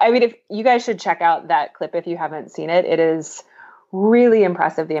physically. I mean, if you guys should check out that clip if you haven't seen it, it is really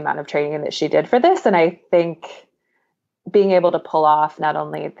impressive the amount of training that she did for this. And I think being able to pull off not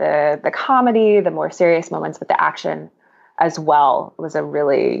only the comedy, the more serious moments, but the action as well was a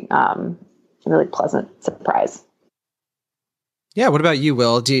really, really pleasant surprise. Yeah. What about you,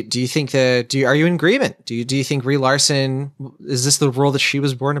 Will? Do you think are you in agreement? Do you think Brie Larson, is this the role that she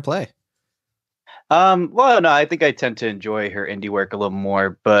was born to play? Well, no, I think I tend to enjoy her indie work a little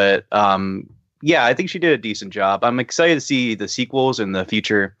more, but yeah, I think she did a decent job. I'm excited to see the sequels and the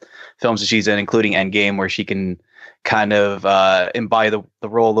future films that she's in, including Endgame, where she can kind of embody the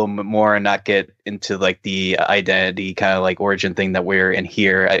role a little bit more and not get into like the identity kind of like origin thing that we're in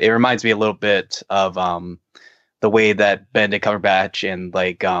here. It reminds me a little bit of the way that Benedict Cumberbatch and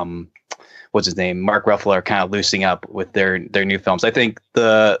like what's his name, Mark Ruffalo are kind of loosening up with their new films. I think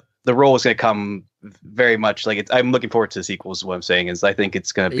the role is going to come very much like I'm looking forward to the sequels. Is what I'm saying is I think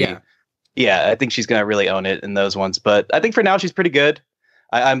it's going to be, I think she's going to really own it in those ones. But I think for now she's pretty good.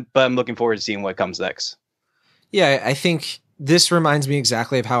 I'm looking forward to seeing what comes next. Yeah, I think this reminds me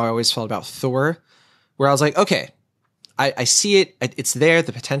exactly of how I always felt about Thor, where I was like, okay, I see it. It's there.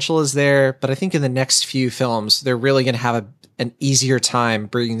 The potential is there. But I think in the next few films, they're really going to have an easier time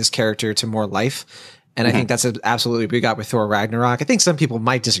bringing this character to more life. And I think that's absolutely what we got with Thor Ragnarok. I think some people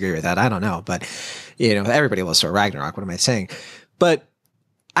might disagree with that. I don't know. But, everybody loves Thor Ragnarok. What am I saying? But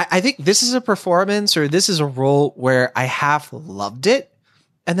I think this is a performance, or this is a role where I have loved it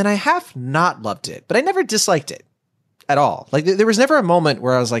and then I have not loved it, but I never disliked it at all. Like there was never a moment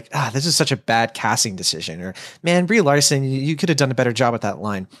where I was like, this is such a bad casting decision, or man, Brie Larson, you could have done a better job with that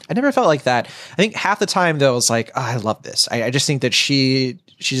line. I never felt like that. I think half the time though, I was like, I love this. I just think that she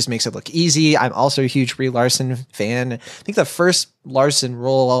just makes it look easy. I'm also a huge Brie Larson fan. I think the first Larson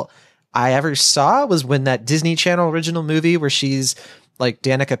role I ever saw was when that Disney Channel original movie where she's like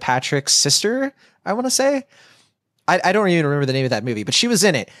Danica Patrick's sister, I want to say. I don't even remember the name of that movie, but she was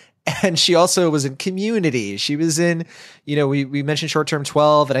in it. And she also was in Community. She was in, we mentioned Short Term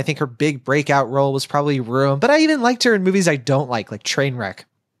 12, and I think her big breakout role was probably Room. But I even liked her in movies I don't like Trainwreck.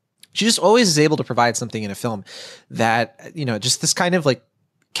 She just always is able to provide something in a film that, just this kind of like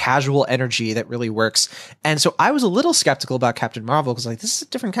casual energy that really works. And so I was a little skeptical about Captain Marvel because this is a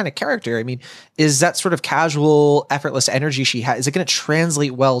different kind of character. I mean, is that sort of casual, effortless energy she has, is it going to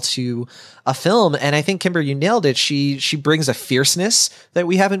translate well to a film? And I think, Kimber, you nailed it. She brings a fierceness that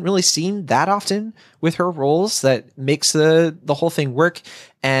we haven't really seen that often with her roles that makes the whole thing work.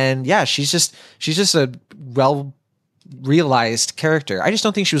 And yeah, she's just a well realized character. I just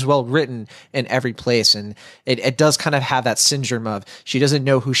don't think she was well written in every place. And it does kind of have that syndrome of she doesn't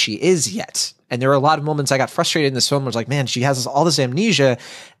know who she is yet. And there are a lot of moments I got frustrated in this film where I was like, man, she has all this amnesia,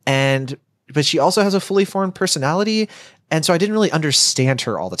 but she also has a fully formed personality. And so I didn't really understand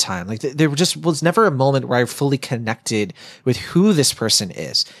her all the time. Like there just was never a moment where I fully connected with who this person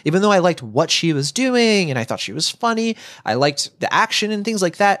is. Even though I liked what she was doing and I thought she was funny, I liked the action and things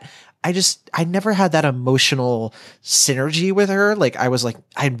like that. I never had that emotional synergy with her. Like I was like,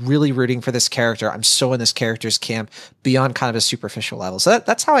 I'm really rooting for this character. I'm so in this character's camp beyond kind of a superficial level. So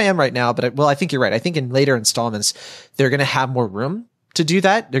that's how I am right now. But I think you're right. I think in later installments, they're going to have more room to do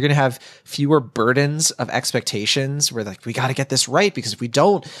that. They're going to have fewer burdens of expectations where like, we got to get this right, because if we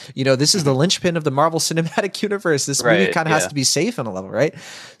don't, this is the linchpin of the Marvel Cinematic Universe. This movie kind of has to be safe on a level, right?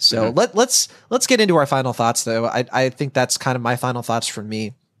 So let's get into our final thoughts though. I think that's kind of my final thoughts from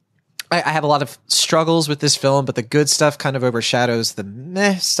me. I have a lot of struggles with this film, but the good stuff kind of overshadows the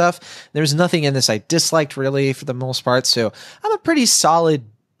meh stuff. There's nothing in this I disliked really for the most part. So I'm a pretty solid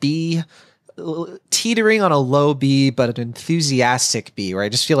B, teetering on a low B, but an enthusiastic B, where I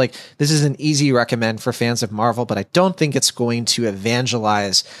just feel like this is an easy recommend for fans of Marvel, but I don't think it's going to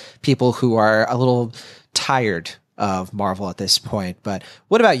evangelize people who are a little tired of Marvel at this point. But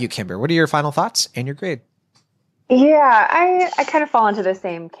what about you, Kimber? What are your final thoughts and your grade? Yeah, I kind of fall into the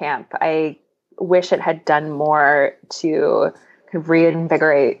same camp. I wish it had done more to kind of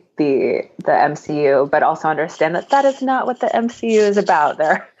reinvigorate the MCU, but also understand that is not what the MCU is about.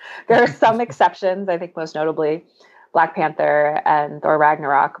 There are some exceptions, I think most notably Black Panther and Thor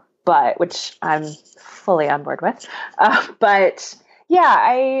Ragnarok, which I'm fully on board with. But yeah,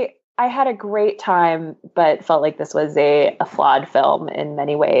 I had a great time, but felt like this was a flawed film in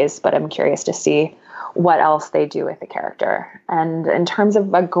many ways, but I'm curious to see what else they do with the character. And in terms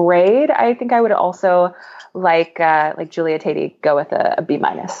of a grade, I think I would also like Julia Tatey go with a B-.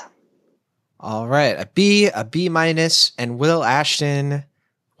 All right, a B minus. And Will Ashton,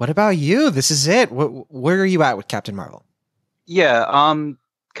 what about you? This is it. Where are you at with Captain Marvel? Yeah,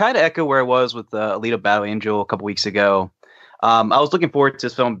 kind of echo where I was with Alita Battle Angel a couple weeks ago. I was looking forward to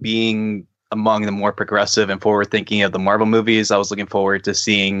this film being among the more progressive and forward thinking of the Marvel movies. I was looking forward to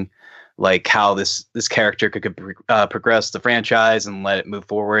seeing like how this character could progress the franchise and let it move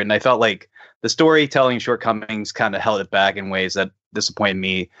forward. And I felt like the storytelling shortcomings kind of held it back in ways that disappointed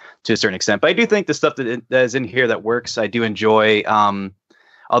me to a certain extent. But I do think the stuff that is in here that works, I do enjoy.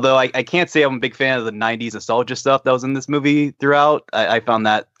 Although I can't say I'm a big fan of the 90s nostalgia stuff that was in this movie throughout. I found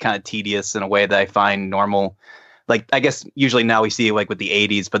that kind of tedious in a way that I find normal. Like, I guess usually now we see like with the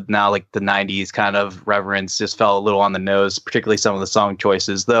 80s, but now like the 90s kind of reverence just fell a little on the nose, particularly some of the song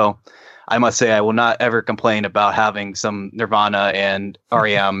choices. Though I must say I will not ever complain about having some Nirvana and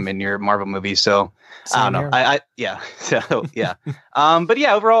REM in your Marvel movie. So I don't know. Yeah. So yeah. But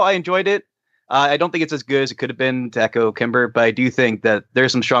yeah, overall I enjoyed it. I don't think it's as good as it could have been, to echo Kimber, but I do think that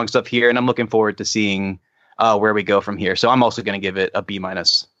there's some strong stuff here, and I'm looking forward to seeing where we go from here. So I'm also going to give it a B-.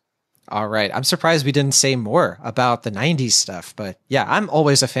 All right. I'm surprised we didn't say more about the 90s stuff, but yeah, I'm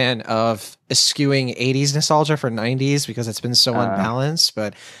always a fan of eschewing 80s nostalgia for 90s because it's been so unbalanced,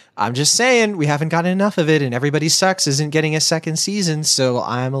 but I'm just saying we haven't gotten enough of it, and Everybody Sucks isn't getting a second season, so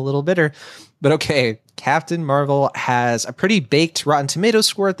I'm a little bitter. But okay, Captain Marvel has a pretty baked Rotten Tomatoes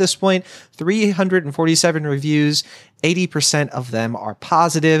score at this point, 347 reviews, 80% of them are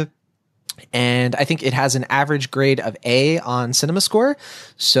positive. And I think it has an average grade of A on CinemaScore.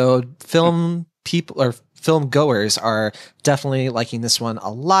 So film people or film goers are definitely liking this one a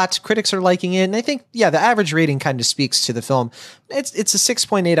lot. Critics are liking it. And I think, yeah, the average rating kind of speaks to the film. It's a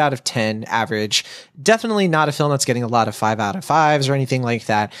 6.8 out of 10 average. Definitely not a film that's getting a lot of 5 out of 5s or anything like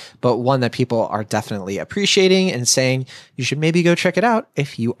that, but one that people are definitely appreciating and saying you should maybe go check it out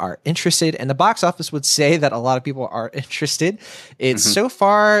if you are interested. And the box office would say that a lot of people are interested. It's so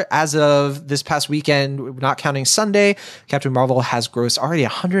far, as of this past weekend, not counting Sunday, Captain Marvel has grossed already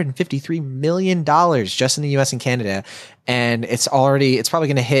 $153 million just in the US and Canada. And it's probably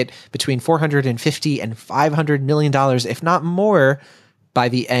going to hit between $450 and $500 million, if not more, by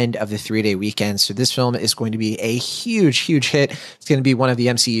the end of the 3-day weekend. So this film is going to be a huge, huge hit. It's going to be one of the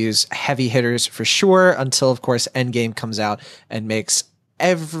MCU's heavy hitters for sure, until of course Endgame comes out and makes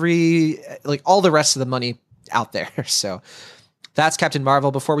all the rest of the money out there. So that's Captain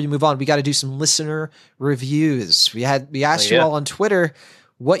Marvel. Before we move on, we got to do some listener reviews. We asked you all on Twitter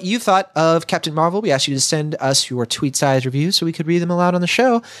what you thought of Captain Marvel. We asked you to send us your tweet-sized reviews so we could read them aloud on the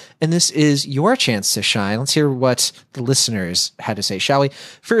show. And this is your chance to shine. Let's hear what the listeners had to say, shall we?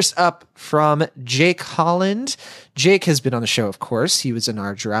 First up from Jake Holland. Jake has been on the show, of course. He was in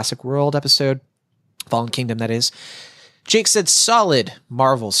our Jurassic World episode, Fallen Kingdom, that is. Jake said, solid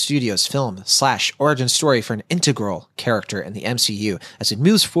Marvel Studios film / origin story for an integral character in the MCU as it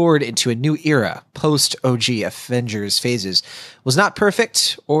moves forward into a new era, post-OG Avengers phases. Was not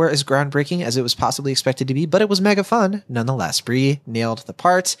perfect or as groundbreaking as it was possibly expected to be, but it was mega fun nonetheless. Brie nailed the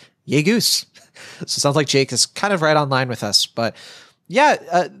part. Yay goose. So it sounds like Jake is kind of right on line with us, but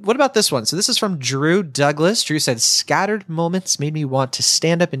yeah, what about this one? So this is from Drew Douglas. Drew said, scattered moments made me want to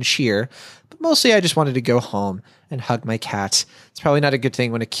stand up and cheer, but mostly I just wanted to go home and hug my cat. It's probably not a good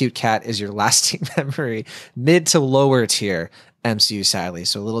thing when a cute cat is your lasting memory. Mid to lower tier MCU, sadly,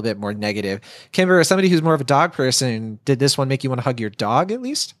 so a little bit more negative. Kimber, as somebody who's more of a dog person, did this one make you want to hug your dog at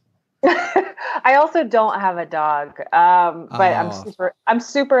least? I also don't have a dog, but I'm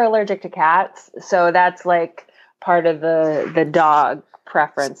super allergic to cats, so that's like part of the dog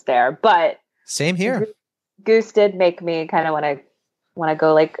preference there. But same here. Goose did make me kind of want to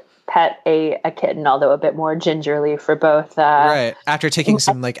go like pet a kitten, although a bit more gingerly for both. Right. After taking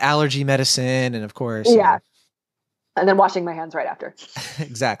some like allergy medicine and of course. Yeah. And then washing my hands right after.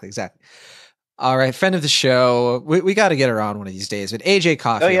 Exactly. All right. Friend of the show. We got to get her on one of these days. But AJ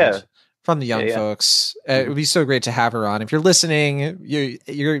Caulfield from the Young Folks. It would be so great to have her on. If you're listening,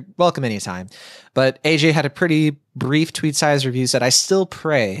 you're welcome anytime. But AJ had a pretty brief tweet-sized review, said, I still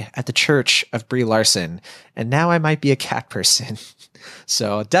pray at the church of Brie Larson, and now I might be a cat person.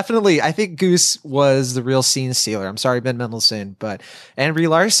 So definitely, I think Goose was the real scene stealer. I'm sorry, Ben Mendelsohn, and Brie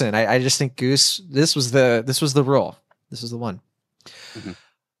Larson. I just think Goose, this was the role. This was the one. Mm-hmm.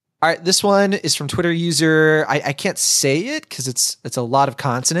 All right, this one is from Twitter user, I can't say it because it's a lot of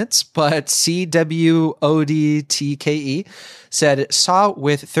consonants, but CWODTKE said, saw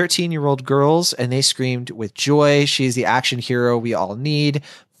with 13-year-old girls and they screamed with joy. She's the action hero we all need.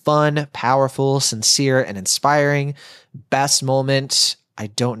 Fun, powerful, sincere, and inspiring. Best moment, I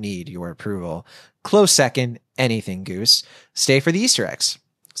don't need your approval. Close second, anything, Goose. Stay for the Easter eggs.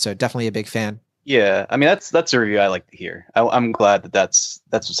 So definitely a big fan. Yeah, I mean that's a review I like to hear. I'm glad that's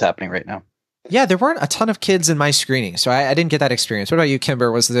what's happening right now. Yeah, there weren't a ton of kids in my screening, so I didn't get that experience. What about you,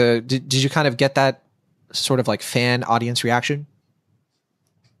 Kimber? Did you kind of get that sort of like fan audience reaction?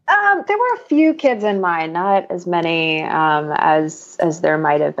 There were a few kids in mine, not as many as there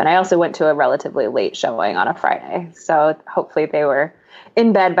might have been. I also went to a relatively late showing on a Friday, so hopefully they were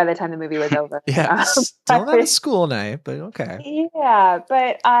in bed by the time the movie was over. Yeah, still not a school night, but okay. Yeah,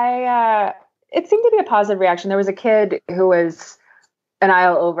 but it seemed to be a positive reaction. There was a kid who was an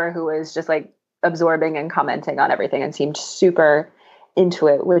aisle over who was just like absorbing and commenting on everything and seemed super into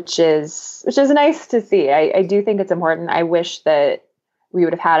it, which is nice to see. I do think it's important. I wish that we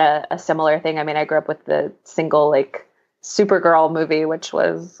would have had a similar thing. I mean, I grew up with the single like Supergirl movie, which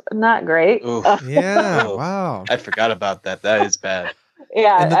was not great. Yeah, wow. I forgot about that. That is bad.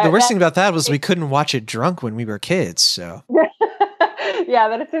 Yeah, and the worst thing about that was we couldn't watch it drunk when we were kids. So yeah,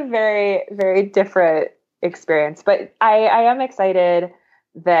 but it's a very, very different experience. But I am excited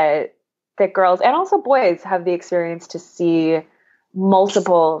that girls and also boys have the experience to see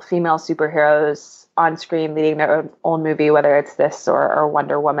multiple female superheroes on screen leading their own movie, whether it's this or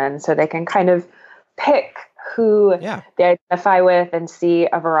Wonder Woman, so they can kind of pick who they identify with and see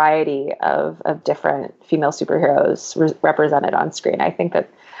a variety of different female superheroes represented on screen. I think that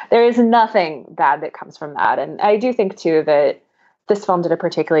there is nothing bad that comes from that. And I do think too that this film did a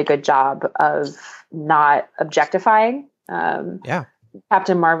particularly good job of not objectifying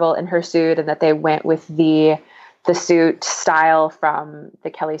Captain Marvel in her suit, and that they went with the suit style from the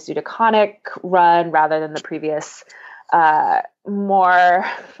Kelly Sue DeConnick run rather than the previous more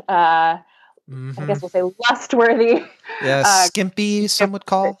I guess we'll say lustworthy. Yeah, skimpy, some would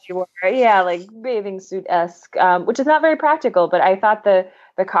call. Yeah, like bathing suit-esque, which is not very practical, but I thought the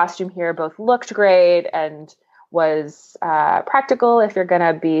costume here both looked great and was practical if you're going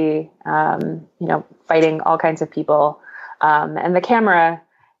to be, fighting all kinds of people. And the camera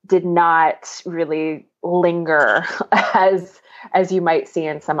did not really linger as you might see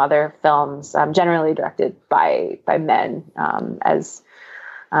in some other films, generally directed by men,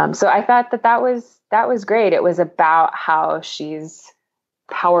 so I thought that was great. It was about how she's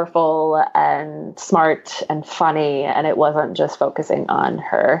powerful and smart and funny, and it wasn't just focusing on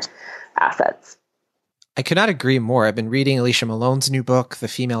her assets. I could not agree more. I've been reading Alicia Malone's new book, The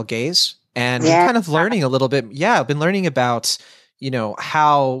Female Gaze, and been kind of learning a little bit. Yeah, I've been learning about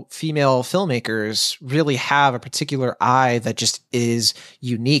how female filmmakers really have a particular eye that just is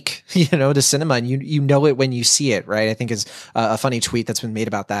unique, to cinema. And you know it when you see it, right? I think is a funny tweet that's been made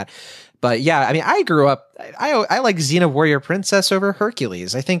about that. But yeah, I mean, I grew up, I like Xena Warrior Princess over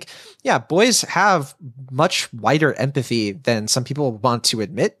Hercules. I think, boys have much wider empathy than some people want to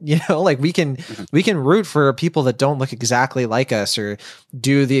admit, like we can root for people that don't look exactly like us or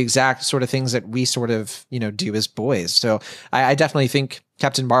do the exact sort of things that we sort of, do as boys. So I definitely think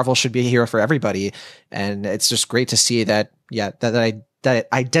Captain Marvel should be a hero for everybody. And it's just great to see that, that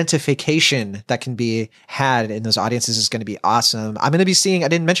identification that can be had in those audiences is going to be awesome. I'm going to be seeing, I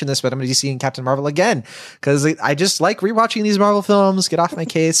didn't mention this, but I'm going to be seeing Captain Marvel again because I just like rewatching these Marvel films, get off my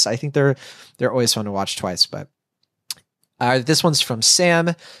case. I think they're always fun to watch twice, but this one's from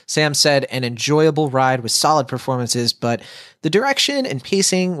Sam. Sam said, an enjoyable ride with solid performances, but the direction and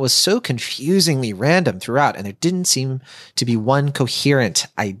pacing was so confusingly random throughout, and there didn't seem to be one coherent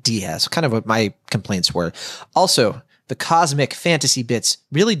idea. So kind of what my complaints were. Also, the cosmic fantasy bits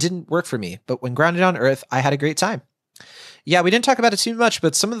really didn't work for me, but when grounded on Earth, I had a great time. Yeah, we didn't talk about it too much,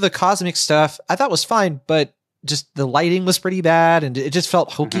 but some of the cosmic stuff I thought was fine, but just the lighting was pretty bad, and it just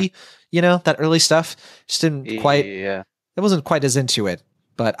felt hokey, that early stuff. Just didn't quite, it wasn't quite as into it.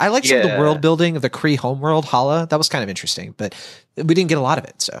 But I liked some of the world building of the Kree homeworld, Hala. That was kind of interesting, but we didn't get a lot of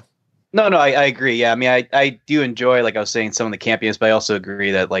it, so. No, I agree. Yeah, I mean, I do enjoy, like I was saying, some of the campiness, but I also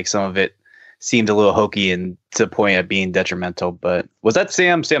agree that like some of it seemed a little hokey and to the point of being detrimental. But was that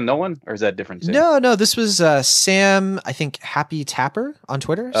Sam Nolan, or is that different Sam? No, this was Sam, I think Happy Tapper on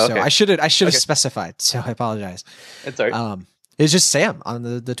Twitter. Okay. So I should have specified. So I apologize. It's all right. It's just Sam on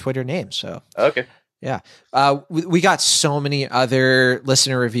the Twitter name. So okay. Yeah. We got so many other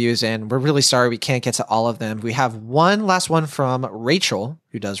listener reviews, and we're really sorry we can't get to all of them. We have one last one from Rachel,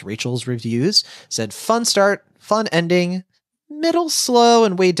 who does Rachel's reviews. Said, fun start, fun ending, middle slow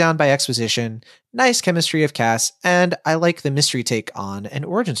and weighed down by exposition, nice chemistry of cast, and I like the mystery take on an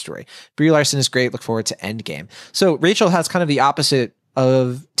origin story. Brie Larson is great. Look forward to Endgame. So Rachel has kind of the opposite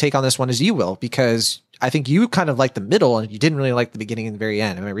of take on this one as you will, because I think you kind of like the middle and you didn't really like the beginning and the very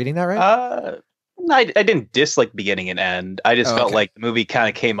end. Am I reading that right? I didn't dislike beginning and end. I just felt like the movie kind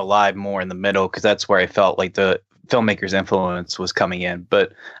of came alive more in the middle, because that's where I felt like the filmmaker's influence was coming in.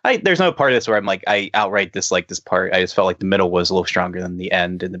 But there's no part of this where I'm like, I outright dislike this part. I just felt like the middle was a little stronger than the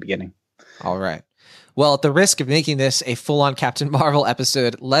end in the beginning. All right. Well, at the risk of making this a full-on Captain Marvel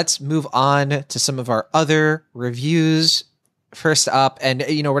episode, let's move on to some of our other reviews. First up, and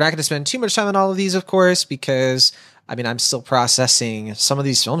we're not going to spend too much time on all of these, of course, because I'm still processing some of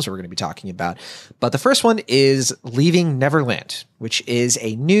these films we're going to be talking about. But the first one is Leaving Neverland, which is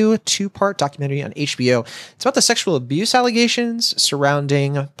a new 2-part documentary on HBO. It's about the sexual abuse allegations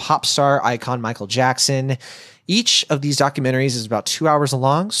surrounding pop star icon Michael Jackson. Each of these documentaries is about 2 hours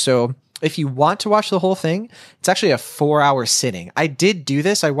long, so if you want to watch the whole thing, it's actually a 4-hour sitting. I did do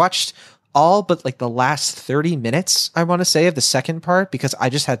this. I watched all but like the last 30 minutes, I want to say, of the second part because I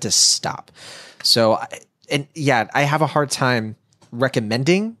just had to stop. So, I have a hard time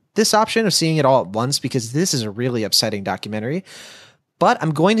recommending this option of seeing it all at once because this is a really upsetting documentary. But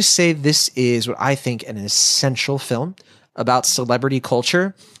I'm going to say this is what I think an essential film about celebrity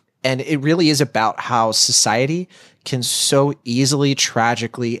culture. And it really is about how society can so easily,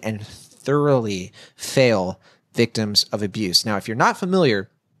 tragically, and thoroughly fail victims of abuse. Now, if you're not familiar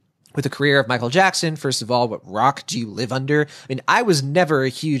with the career of Michael Jackson, first of all, what rock do you live under? I was never a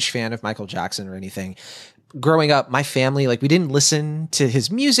huge fan of Michael Jackson or anything. Growing up, my family, we didn't listen to his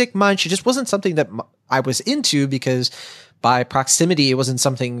music much. It just wasn't something that I was into because by proximity, it wasn't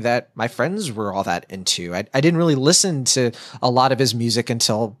something that my friends were all that into. I didn't really listen to a lot of his music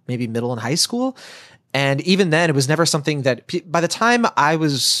until maybe middle and high school. And even then, it was never something that by the time I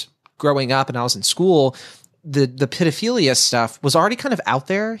was growing up and I was in school, the pedophilia stuff was already kind of out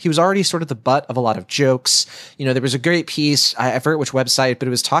there. He was already sort of the butt of a lot of jokes. There was a great piece, I forget which website, but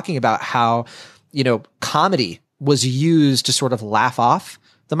it was talking about how, comedy was used to sort of laugh off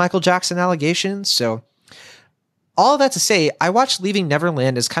the Michael Jackson allegations. So all that to say, I watched Leaving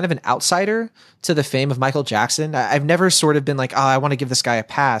Neverland as kind of an outsider to the fame of Michael Jackson. I've never sort of been like, I want to give this guy a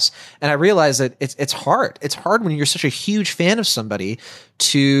pass. And I realized that it's hard. It's hard when you're such a huge fan of somebody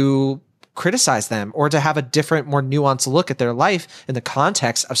to criticize them or to have a different, more nuanced look at their life in the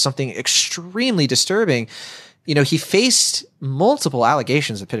context of something extremely disturbing. He faced multiple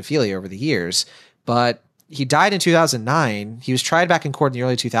allegations of pedophilia over the years, but he died in 2009. He was tried back in court in the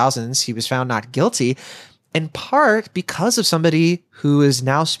early 2000s. He was found not guilty, in part because of somebody who is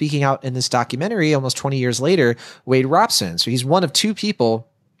now speaking out in this documentary almost 20 years later, Wade Robson. So he's one of two people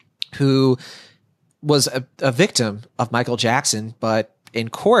who was a victim of Michael Jackson, but in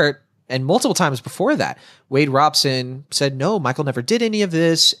court and multiple times before that, Wade Robson said, no, Michael never did any of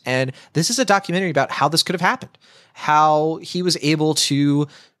this. And this is a documentary about how this could have happened, how he was able to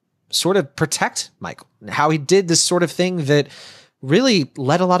sort of protect Michael, how he did this sort of thing that really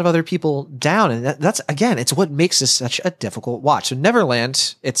let a lot of other people down. And that's, again, it's what makes this such a difficult watch. So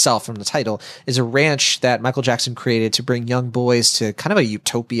Neverland itself, from the title, is a ranch that Michael Jackson created to bring young boys to kind of a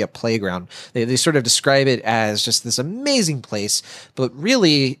utopia playground. They sort of describe it as just this amazing place, but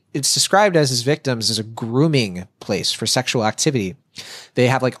really it's described as his victims as a grooming place for sexual activity. They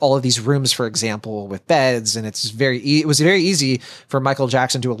have all of these rooms, for example, with beds, and it was very easy for Michael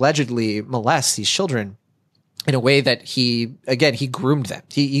Jackson to allegedly molest these children in a way that he groomed them.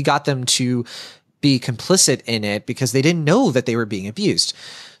 He got them to be complicit in it because they didn't know that they were being abused.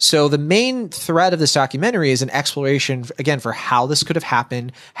 So the main thread of this documentary is an exploration, again, for how this could have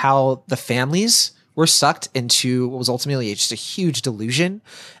happened, how the families were sucked into what was ultimately just a huge delusion,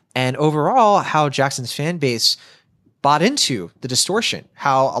 and overall how Jackson's fan base bought into the distortion,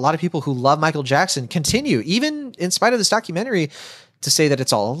 how a lot of people who love Michael Jackson continue, even in spite of this documentary, to say that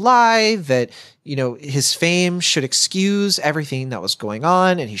it's all a lie, that, his fame should excuse everything that was going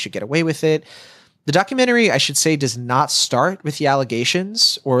on and he should get away with it. The documentary, I should say, does not start with the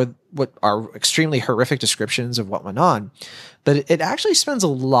allegations or what are extremely horrific descriptions of what went on, but it actually spends a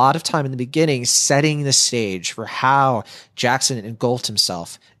lot of time in the beginning setting the stage for how Jackson engulfed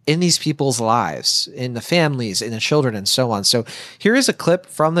himself in these people's lives, in the families, in the children, and so on. So here is a clip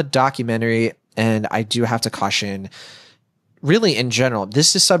from the documentary, and I do have to caution, really, in general,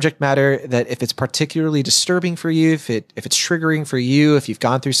 this is subject matter that if it's particularly disturbing for you, if it's triggering for you, if you've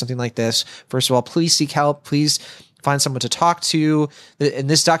gone through something like this, first of all, please seek help. Please find someone to talk to. In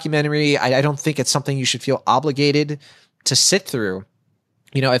this documentary, I don't think it's something you should feel obligated to sit through,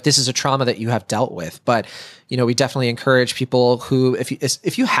 if this is a trauma that you have dealt with. But, we definitely encourage people who,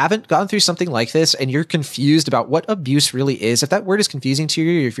 if you haven't gone through something like this and you're confused about what abuse really is, if that word is confusing to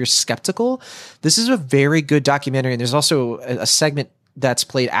you, if you're skeptical, this is a very good documentary. And there's also a segment that's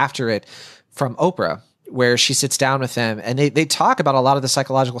played after it from Oprah, where she sits down with them and they talk about a lot of the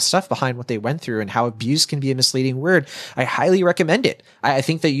psychological stuff behind what they went through and how abuse can be a misleading word. I highly recommend it. I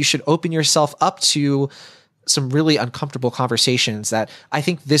think that you should open yourself up to some really uncomfortable conversations that I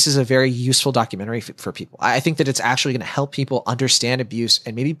think this is a very useful documentary for people. I think that it's actually going to help people understand abuse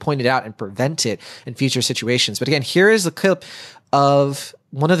and maybe point it out and prevent it in future situations. But again, here is the clip of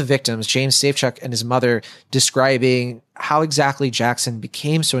one of the victims, James Safechuck, and his mother describing how exactly Jackson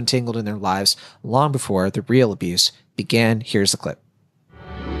became so entangled in their lives long before the real abuse began. Here's the clip.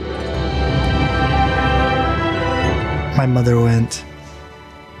 My mother went.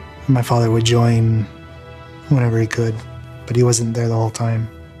 My father would join whenever he could, but he wasn't there the whole time.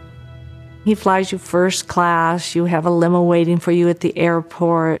 He flies you first class. You have a limo waiting for you at the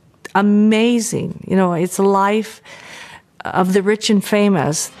airport. Amazing. You know, it's a life of the rich and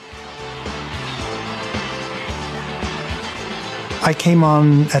famous. I came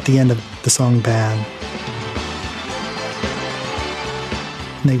on at the end of the song Bad.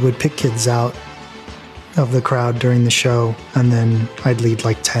 They would pick kids out of the crowd during the show, and then I'd lead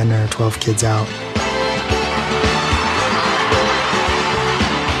like 10 or 12 kids out.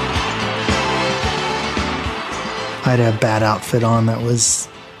 I had a bad outfit on that was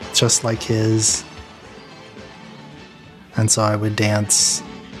just like his, and so I would dance.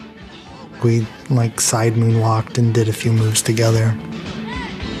 We like side moonwalked and did a few moves together.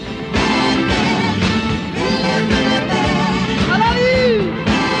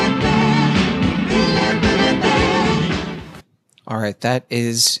 All right, that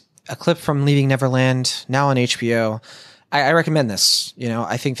is a clip from Leaving Neverland, now on HBO. I recommend this. You know,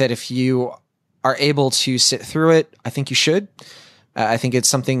 I think that if you are able to sit through it, I think you should. I think it's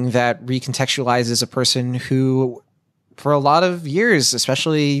something that recontextualizes a person who, for a lot of years,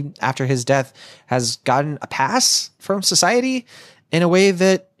 especially after his death, has gotten a pass from society in a way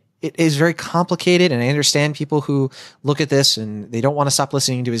that it is very complicated. And I understand people who look at this and they don't want to stop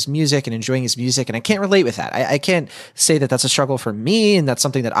listening to his music and enjoying his music. And I can't relate with that. I can't say that that's a struggle for me and that's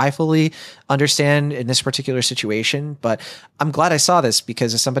something that I fully understand in this particular situation. But I'm glad I saw this,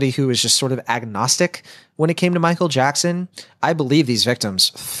 because as somebody who is just sort of agnostic when it came to Michael Jackson, I believe these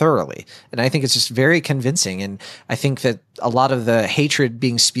victims thoroughly. And I think it's just very convincing. And I think that a lot of the hatred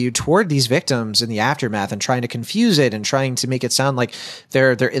being spewed toward these victims in the aftermath and trying to confuse it and trying to make it sound like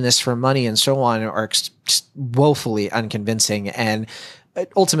they're in this for money and so on are just woefully unconvincing and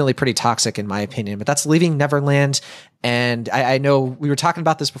ultimately pretty toxic in my opinion. But that's Leaving Neverland. And I know we were talking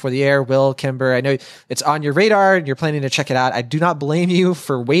about this before the air, Will, Kimber. I know it's on your radar and you're planning to check it out. I do not blame you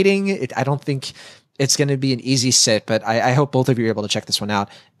for waiting. I don't think it's going to be an easy sit, but I hope both of you are able to check this one out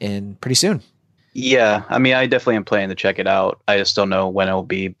in pretty soon. Yeah, I mean, I definitely am planning to check it out. I just don't know when it'll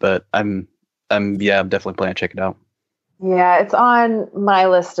be, but I'm definitely planning to check it out. Yeah, it's on my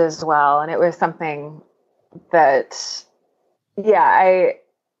list as well, and it was something that, yeah,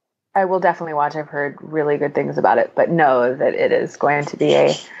 I will definitely watch. I've heard really good things about it, but know that it is going to be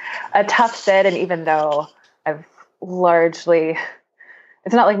a tough sit. And even though I've largely,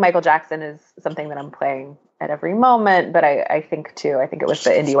 it's not like Michael Jackson is something that I'm playing at every moment, but I think it was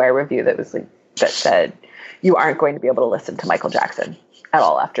the IndieWire review that was like, that said you aren't going to be able to listen to Michael Jackson at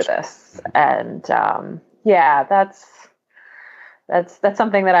all after this. And yeah, that's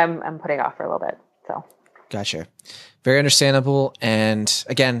something that I'm putting off for a little bit. So gotcha. Very understandable. And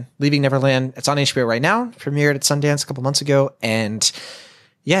again, Leaving Neverland, it's on HBO right now, premiered at Sundance a couple months ago. And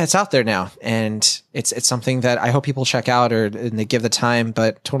yeah, it's out there now. And it's something that I hope people check out and they give the time,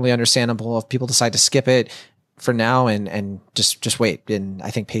 but totally understandable if people decide to skip it for now and just wait. And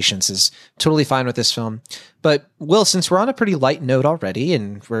I think patience is totally fine with this film. But Will, since we're on a pretty light note already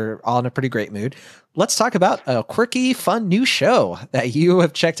and we're all in a pretty great mood, let's talk about a quirky, fun new show that you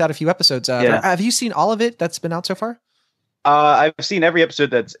have checked out a few episodes of. Yeah. Have you seen all of it that's been out so far? I've seen every episode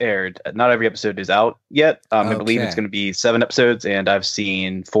that's aired. Not every episode is out yet. I believe it's going to be 7 episodes, and I've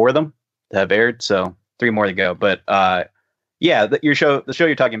seen 4 of them that have aired, so 3 more to go. But yeah, the show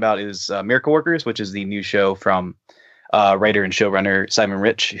you're talking about is Miracle Workers, which is the new show from writer and showrunner Simon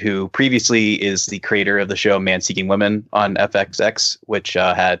Rich, who previously is the creator of the show Man Seeking Women on FXX, which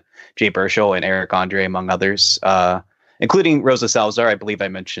had Jay Baruchel and Eric Andre, among others, including Rosa Salazar. I believe I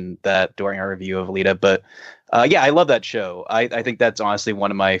mentioned that during our review of Alita. But yeah, I love that show. I think that's honestly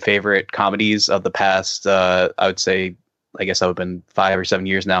one of my favorite comedies of the past, I would say, I guess that would have been 5 or 7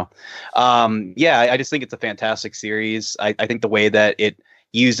 years now. Yeah, I just think it's a fantastic series. I think the way that it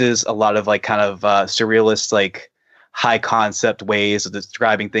uses a lot of like kind of surrealist, like high concept ways of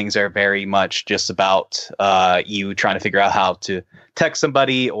describing things are very much just about you trying to figure out how to text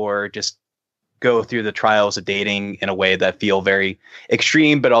somebody or just go through the trials of dating in a way that feel very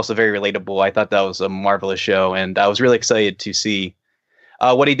extreme, but also very relatable. I thought that was a marvelous show, and I was really excited to see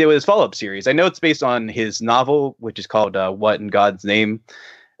what he did with his follow-up series. I know it's based on his novel, which is called What in God's Name.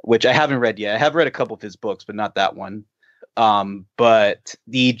 which I haven't read yet. I have read a couple of his books, but not that one. But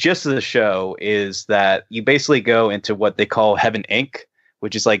the gist of the show is that you basically go into what they call Heaven Inc.,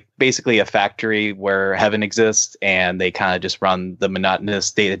 which is like basically a factory where heaven exists, and they kind of just run the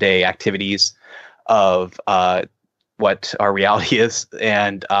monotonous day-to-day activities of what our reality is.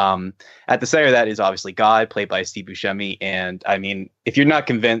 And at the center of that is obviously God, played by Steve Buscemi. And I mean, if you're not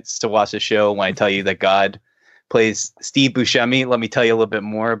convinced to watch the show when I tell you that God plays Steve Buscemi, let me tell you a little bit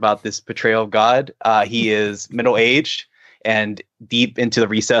more about this portrayal of God. He is middle-aged and deep into the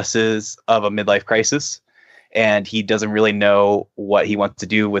recesses of a midlife crisis. And he doesn't really know what he wants to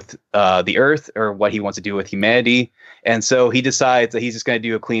do with the earth or what he wants to do with humanity. And so he decides that he's just going to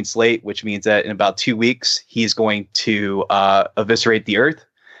do a clean slate, which means that in about 2 weeks, he's going to eviscerate the earth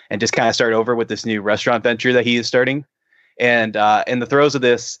and just kind of start over with this new restaurant venture that he is starting. And in the throes of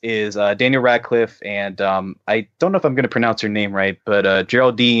this is Daniel Radcliffe and I don't know if I'm going to pronounce her name right, but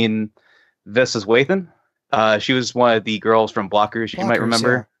Geraldine Viswanathan. She was one of the girls from Blockers, you might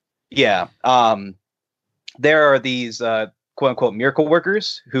remember. Yeah. There are these quote unquote miracle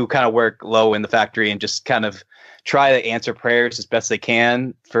workers who kind of work low in the factory and just kind of try to answer prayers as best they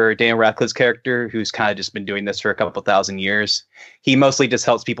can for Daniel Radcliffe's character, who's kind of just been doing this for a couple thousand years. He mostly just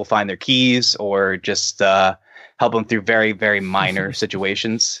helps people find their keys or just help them through very, very minor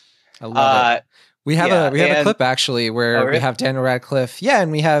situations. I love it. We have a clip actually where we have Daniel Radcliffe. Yeah,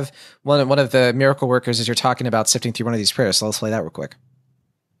 and we have one of the miracle workers as you're talking about sifting through one of these prayers. So let's play that real quick.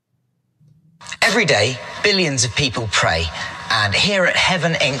 Every day, billions of people pray, and here at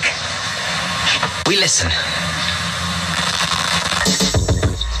Heaven Inc., we listen.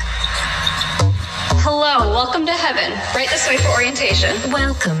 Hello, welcome to Heaven. Right this way for orientation.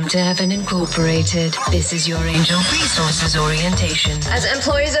 Welcome to Heaven Incorporated. This is your Angel Resources orientation. As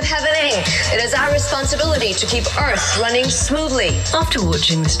employees of Heaven Inc., it is our responsibility to keep Earth running smoothly. After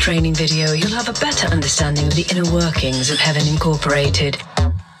watching this training video, you'll have a better understanding of the inner workings of Heaven Incorporated.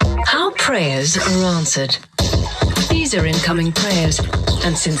 How prayers are answered. These are incoming prayers,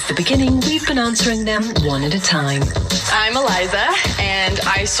 and since the beginning, we've been answering them one at a time. I'm Eliza, and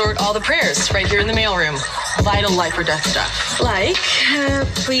I sort all the prayers right here in the mailroom. Vital life or death stuff. Like,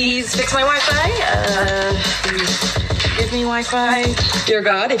 please fix my Wi-Fi. Please give me Wi-Fi. Dear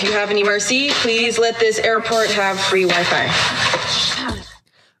God, if you have any mercy, please let this airport have free Wi-Fi.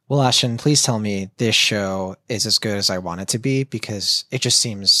 Well, Ashton, please tell me this show is as good as I want it to be, because it just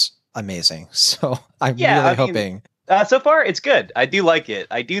seems amazing. So I'm really hoping. So far, it's good. I do like it.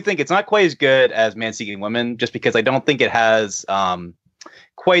 I do think it's not quite as good as Man-Seeking Women, just because I don't think it has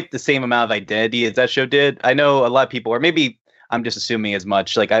quite the same amount of identity as that show did. I know a lot of people, or maybe I'm just assuming as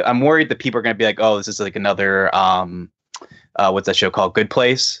much. Like I'm worried that people are going to be like, "Oh, this is like another what's that show called? Good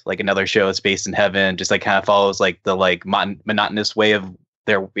Place? Like another show that's based in heaven, just like kind of follows like the like monotonous way of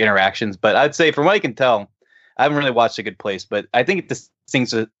their interactions." But I'd say, from what I can tell, I haven't really watched A Good Place, but I think it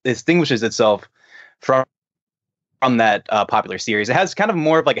distinguishes itself from that popular series. It has kind of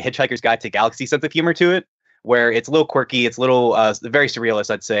more of like a Hitchhiker's Guide to the Galaxy sense of humor to it, where it's a little quirky, it's a little very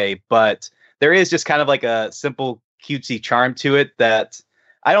surrealist, I'd say, but there is just kind of like a simple, cutesy charm to it that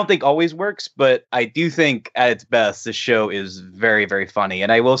I don't think always works, but I do think at its best, this show is very, very funny.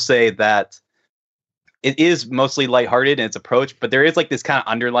 And I will say that it is mostly lighthearted in its approach, but there is like this kind of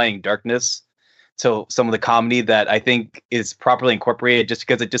underlying darkness to some of the comedy that I think is properly incorporated, just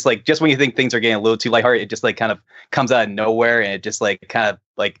because it just when you think things are getting a little too lighthearted, it just like kind of comes out of nowhere and it just like kind of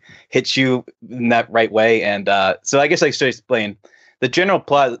like hits you in that right way. And so I guess I should explain the general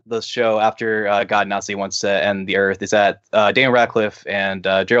plot of the show after God Nazi wants to end the earth is that Daniel Radcliffe and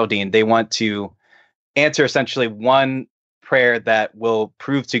Geraldine, they want to answer essentially one prayer that will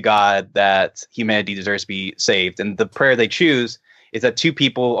prove to God that humanity deserves to be saved. And the prayer they choose is that two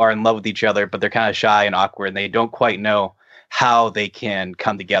people are in love with each other, but they're kind of shy and awkward, and they don't quite know how they can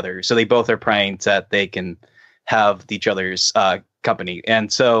come together. So they both are praying that they can have each other's company. And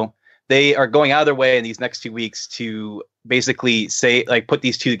so they are going out of their way in these next 2 weeks to basically say, like, put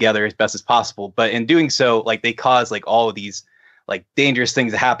these two together as best as possible. But in doing so, like, they cause like all of these like dangerous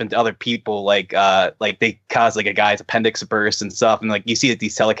things that happen to other people. Like they cause like a guy's appendix to burst and stuff. And like you see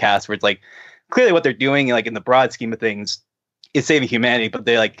these telecasts where it's like clearly what they're doing, like in the broad scheme of things, is saving humanity, but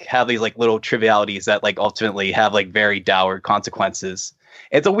they like have these like little trivialities that like ultimately have like very dour consequences.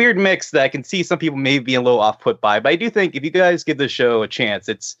 It's a weird mix that I can see some people may be a little off put by, but I do think if you guys give this show a chance,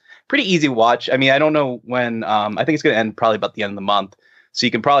 it's pretty easy to watch. I mean, I don't know when, I think it's going to end probably about the end of the month. So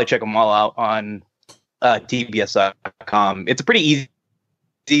you can probably check them all out on TBS.com. It's a pretty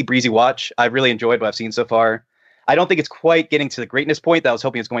easy, breezy watch. I really enjoyed what I've seen so far. I don't think it's quite getting to the greatness point that I was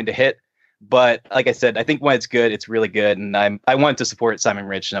hoping it's going to hit, But like I said, I think when it's good, it's really good, and I want to support Simon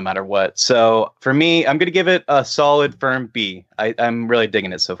Rich no matter what. So for me, I'm gonna give it a solid, firm B. I'm really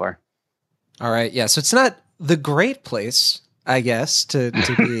digging it so far. All right, yeah. So it's not the great place, I guess, to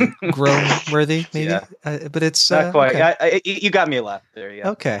be grown worthy, maybe. Yeah. But it's Not quite. okay. You got me a laugh there. Yeah.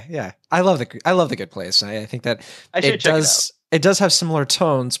 Okay, yeah. I love the good place. I think that I should check it out. It does have similar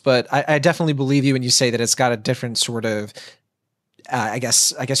tones, but I definitely believe you when you say that it's got a different sort of I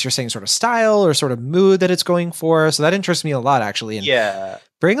guess you're saying sort of style or sort of mood that it's going for. So that interests me a lot, actually. And yeah.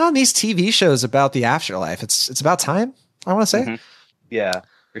 Bring on these TV shows about the afterlife. It's about time, I want to say. Mm-hmm. Yeah,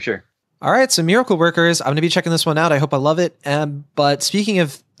 for sure. All right, so Miracle Workers. I'm going to be checking this one out. I hope I love it. But speaking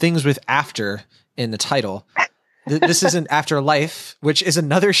of things with after in the title, this isn't Afterlife, which is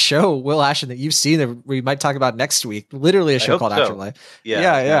another show, Will Ashton, that you've seen that we might talk about next week. Literally a show called Afterlife.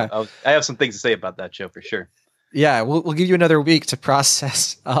 Yeah. I have some things to say about that show for sure. Yeah, we'll give you another week to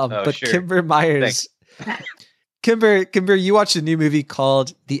process. But sure. Kimber Myers, Kimber, you watched a new movie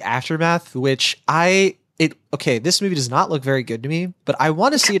called The Aftermath, which this movie does not look very good to me, but I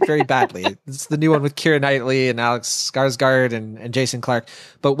want to see it very badly. It's the new one with Keira Knightley and Alex Skarsgård and Jason Clarke.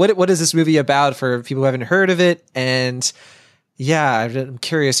 But what is this movie about for people who haven't heard of it? And yeah, I'm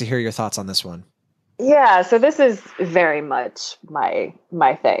curious to hear your thoughts on this one. Yeah, so this is very much my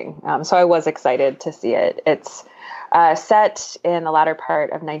thing. So I was excited to see it. It's set in the latter part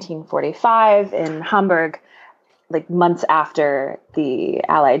of 1945 in Hamburg, like months after the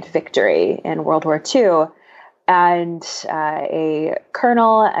Allied victory in World War II. And a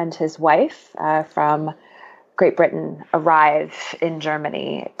colonel and his wife from Great Britain arrive in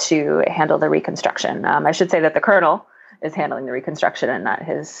Germany to handle the reconstruction. I should say that the colonel is handling the reconstruction and not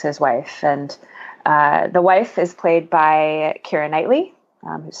his wife. And the wife is played by Keira Knightley,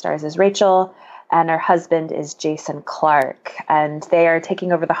 who stars as Rachel, and her husband is Jason Clarke. And they are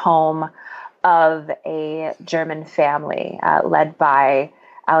taking over the home of a German family led by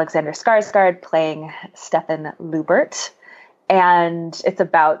Alexander Skarsgård playing Stefan Lubert. And it's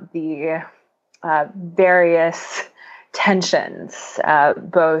about the various tensions,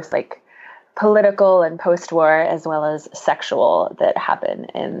 both like political and post-war, as well as sexual, that happen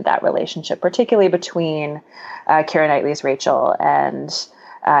in that relationship, particularly between Keira Knightley's Rachel and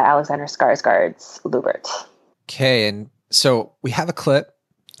Alexander Skarsgård's Lubert. Okay, and so we have a clip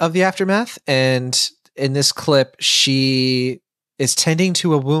of The Aftermath, and in this clip, she is tending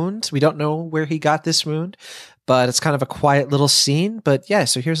to a wound. We don't know where he got this wound, but it's kind of a quiet little scene. But yeah,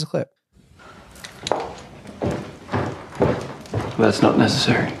 so here's the clip. Well, that's not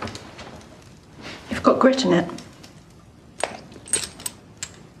necessary. You've got grit in it.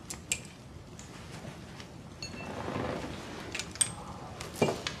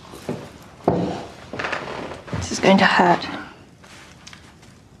 This is going to hurt.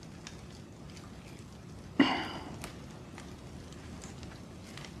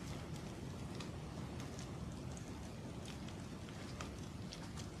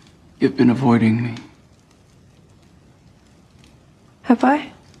 You've been avoiding me. Have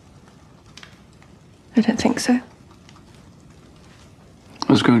I? I don't think so. I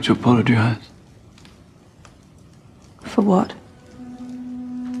was going to apologize. For what?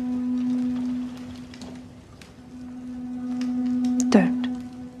 Don't.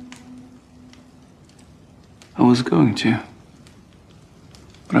 I was going to,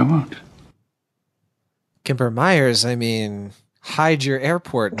 but I won't. Kimber Myers, I mean, hide your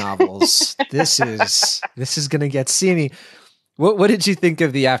airport novels. This is gonna get steamy. What did you think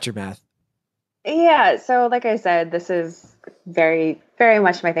of The Aftermath? Yeah, so like I said, this is very, very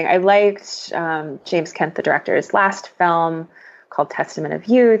much my thing. I liked James Kent, the director's last film called Testament of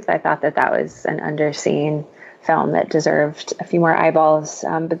Youth. I thought that was an underseen film that deserved a few more eyeballs.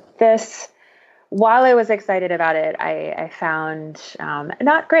 But this, while I was excited about it, I found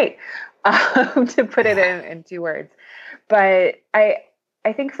not great, to put it in two words. But I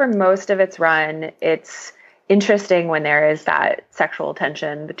think for most of its run, it's interesting when there is that sexual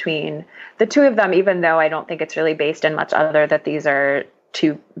tension between the two of them, even though I don't think it's really based in much other that these are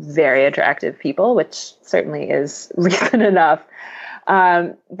two very attractive people, which certainly is reason enough.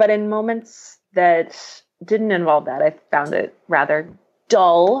 But in moments that didn't involve that, I found it rather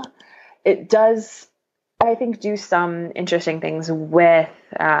dull. It does, I think, do some interesting things with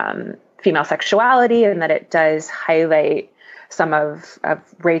female sexuality, and that it does highlight some of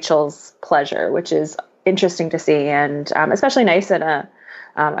Rachel's pleasure, which is interesting to see, and especially nice in a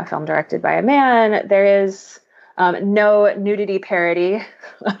film directed by a man. There is no nudity parody,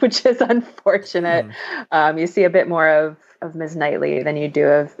 which is unfortunate. You see a bit more of Ms. Knightley than you do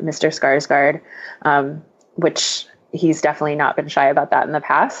of Mr. Skarsgård, which he's definitely not been shy about that in the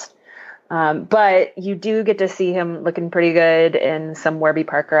past. But you do get to see him looking pretty good in some Warby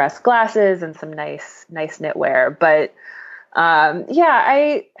Parker-esque glasses and some nice knitwear. But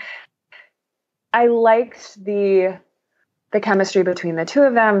I liked the chemistry between the two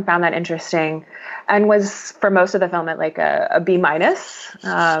of them, found that interesting, and was for most of the film at like a B-,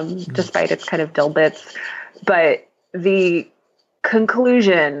 despite its kind of dull bits. But the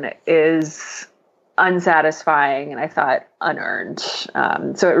conclusion is unsatisfying and I thought unearned.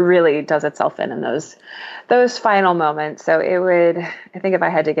 So it really does itself in those final moments. So I think if I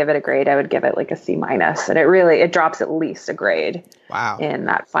had to give it a grade, I would give it like a C-, and it drops at least a grade. Wow. In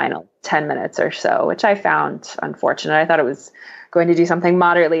that final 10 minutes or so, which I found unfortunate. I thought it was going to do something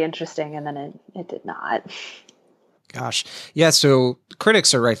moderately interesting, and then it did not. Gosh. Yeah, so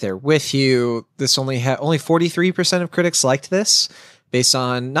critics are right there with you. This only 43% of critics liked this, based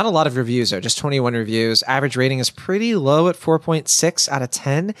on not a lot of reviews, though, just 21 reviews. Average rating is pretty low at 4.6 out of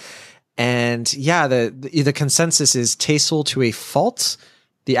 10. And yeah, the consensus is tasteful to a fault.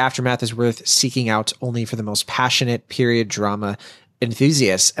 The aftermath is worth seeking out only for the most passionate period drama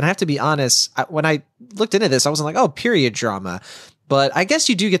enthusiasts. And I have to be honest, when I looked into this, I wasn't like, oh, period drama. But I guess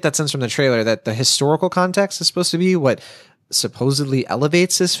you do get that sense from the trailer that the historical context is supposed to be what supposedly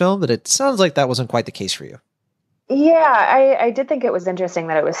elevates this film, but it sounds like that wasn't quite the case for you. Yeah, I did think it was interesting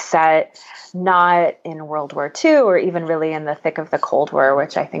that it was set not in World War II or even really in the thick of the Cold War,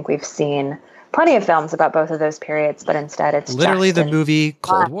 which I think we've seen plenty of films about both of those periods, but instead it's literally the movie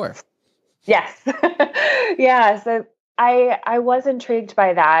Cold War. Yes. Yeah, so I was intrigued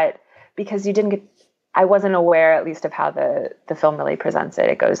by that because I wasn't aware, at least, of how the film really presents it.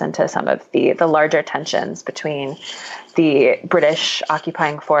 It goes into some of the larger tensions between the British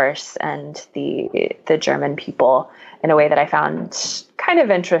occupying force and the German people in a way that I found kind of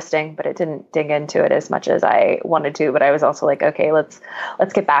interesting, but it didn't dig into it as much as I wanted to. But I was also like, okay, let's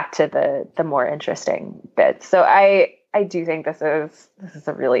get back to the more interesting bits. So I do think this is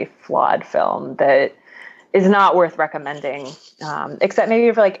a really flawed film that is not worth recommending, except maybe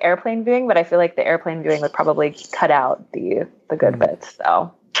for like airplane viewing, but I feel like the airplane viewing would probably cut out the good bits.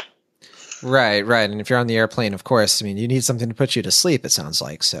 So. Right. And if you're on the airplane, of course, I mean, you need something to put you to sleep, it sounds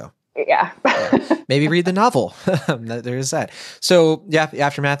like. So yeah. Maybe read the novel. There is that. So yeah,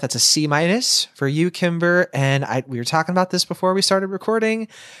 Aftermath, that's a C- for you, Kimber. And we were talking about this before we started recording.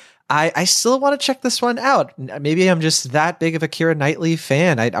 I still want to check this one out. Maybe I'm just that big of a Keira Knightley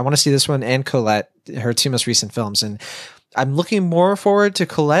fan. I want to see this one and Colette, her two most recent films. And I'm looking more forward to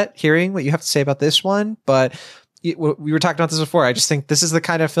Colette, hearing what you have to say about this one. But we were talking about this before. I just think this is the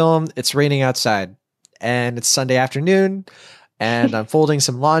kind of film, it's raining outside and it's Sunday afternoon and I'm folding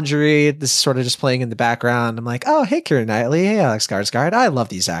some laundry. This is sort of just playing in the background. I'm like, oh, hey, Keira Knightley. Hey, Alex Skarsgård. I love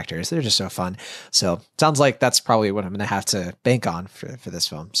these actors. They're just so fun. So sounds like that's probably what I'm going to have to bank on for this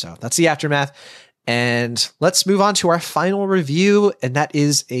film. So that's The Aftermath. And let's move on to our final review. And that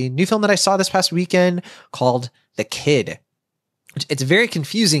is a new film that I saw this past weekend called The Kid. It's very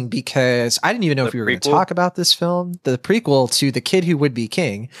confusing because I didn't even know if we were going to talk about this film, the prequel to The Kid Who Would Be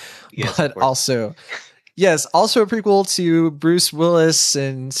King, yes, but also a prequel to Bruce Willis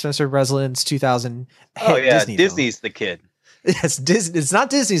and Spencer Breslin's 2000. Oh yeah, Disney Disney's film. The Kid. Yes, it's not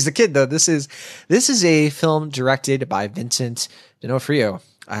Disney's The Kid though. This is a film directed by Vincent D'Onofrio.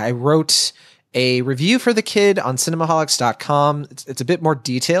 I wrote a review for The Kid on cinemaholics.com. It's a bit more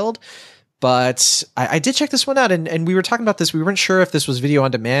detailed. But I did check this one out, and we were talking about this. We weren't sure if this was video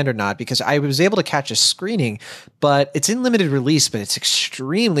on demand or not because I was able to catch a screening, but it's in limited release, but it's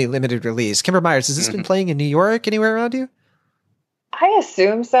extremely limited release. Kimber Myers, has this been playing in New York, anywhere around you? I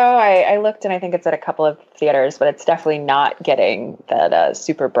assume so. I looked, and I think it's at a couple of theaters, but it's definitely not getting that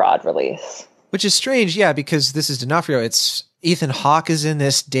super broad release. Which is strange, yeah, because this is D'Onofrio. It's Ethan Hawke is in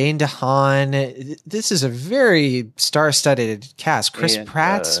this, Dane DeHaan. This is a very star-studded cast. Chris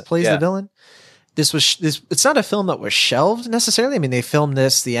Pratt plays the villain. It's not a film that was shelved necessarily. I mean, they filmed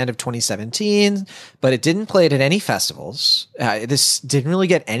this the end of 2017, but it didn't play it at any festivals. This didn't really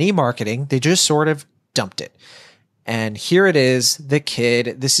get any marketing. They just sort of dumped it. And here it is, The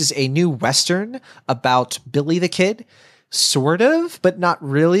Kid. This is a new Western about Billy the Kid. Sort of, but not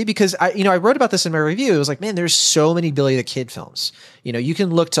really, because I wrote about this in my review. It was like, man, there's so many Billy the Kid films. You can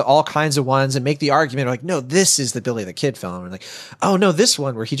look to all kinds of ones and make the argument like, no, this is the Billy the Kid film. And like, oh no, this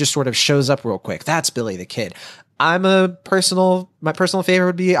one where he just sort of shows up real quick. That's Billy the Kid. My personal favorite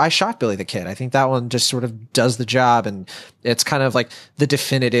would be I Shot Billy the Kid. I think that one just sort of does the job, and it's kind of like the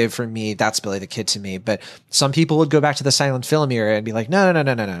definitive for me. That's Billy the Kid to me. But some people would go back to the silent film era and be like, no.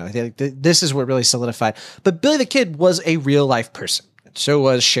 This is what really solidified. But Billy the Kid was a real life person. So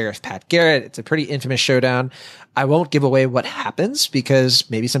was Sheriff Pat Garrett. It's a pretty infamous showdown. I won't give away what happens because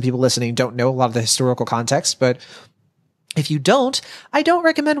maybe some people listening don't know a lot of the historical context, but if you don't, I don't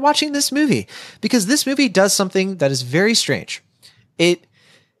recommend watching this movie because this movie does something that is very strange. It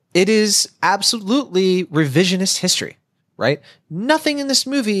is absolutely revisionist history, right? Nothing in this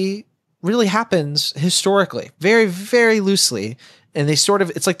movie really happens historically, very, very loosely. And they sort of,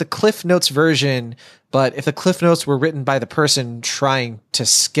 it's like the Cliff Notes version, but if the Cliff Notes were written by the person trying to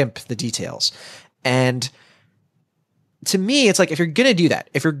skimp the details. And to me, it's like, if you're going to do that,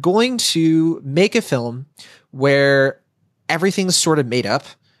 if you're going to make a film where everything's sort of made up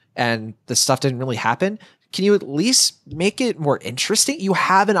and the stuff didn't really happen, can you at least make it more interesting? You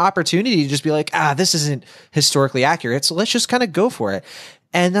have an opportunity to just be like, this isn't historically accurate, so let's just kind of go for it.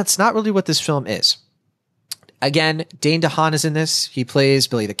 And that's not really what this film is. Again, Dane DeHaan is in this. He plays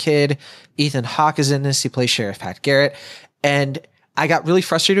Billy the Kid. Ethan Hawke is in this. He plays Sheriff Pat Garrett. And I got really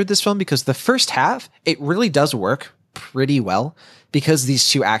frustrated with this film because the first half, it really does work pretty well because these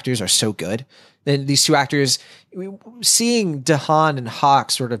two actors are so good. Then these two actors, seeing DeHaan and Hawke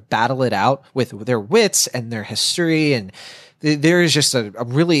sort of battle it out with their wits and their history, and there is just a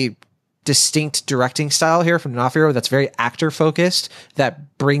really distinct directing style here from D'Onofrio that's very actor focused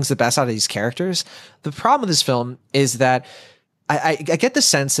that brings the best out of these characters. The problem with this film is that I get the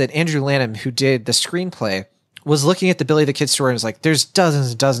sense that Andrew Lanham, who did the screenplay, was looking at the Billy the Kid story and was like, there's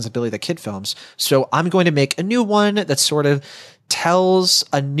dozens and dozens of Billy the Kid films, so I'm going to make a new one that sort of tells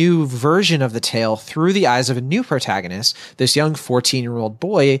a new version of the tale through the eyes of a new protagonist, this young 14-year-old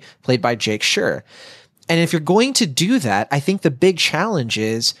boy played by Jake Schur. And if you're going to do that, I think the big challenge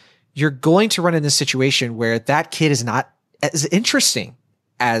is you're going to run in this situation where that kid is not as interesting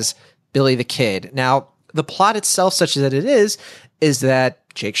as Billy the Kid. Now, the plot itself, such that it is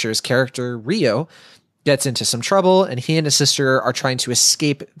that Jake Schur's character, Rio, gets into some trouble, and he and his sister are trying to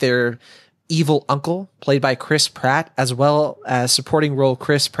escape their evil uncle, played by Chris Pratt, as well as supporting role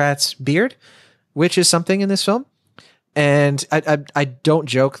Chris Pratt's beard, which is something in this film. And I don't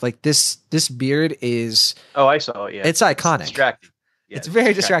joke, like this beard is... Oh, I saw it, yeah. It's iconic. It's distracting. Yeah, it's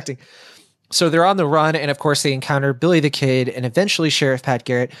very distracting. So they're on the run, and of course they encounter Billy the Kid and eventually Sheriff Pat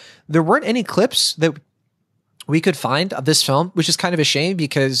Garrett. There weren't any clips that we could find of this film, which is kind of a shame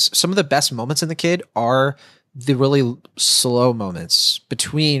because some of the best moments in The Kid are the really slow moments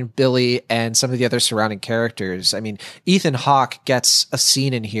between Billy and some of the other surrounding characters. I mean, Ethan Hawke gets a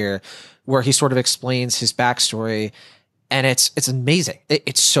scene in here where he sort of explains his backstory, and it's amazing.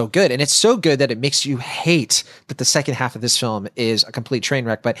 It's so good. And it's so good that it makes you hate that the second half of this film is a complete train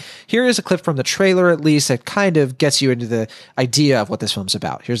wreck. But here is a clip from the trailer, at least, that kind of gets you into the idea of what this film's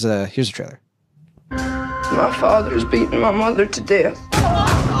about. Here's the trailer. My father's beating my mother to death.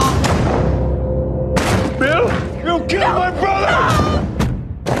 Bill, you killed my brother!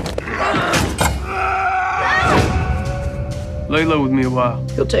 Lay low with me a while.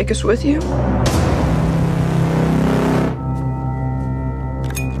 You'll take us with you?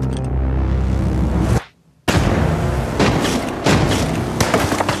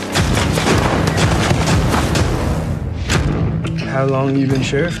 How long you been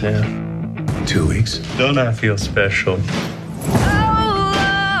sheriff now? 2 weeks. Don't I feel special? Oh,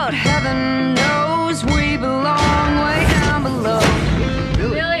 Lord, heaven knows we belong way down below.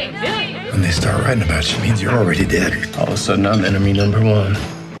 Billy. When they start writing about you, it means you're already dead. All of a sudden, I'm enemy number one.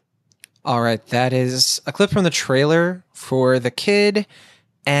 All right, that is a clip from the trailer for The Kid,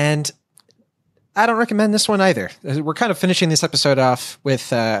 and I don't recommend this one either. We're kind of finishing this episode off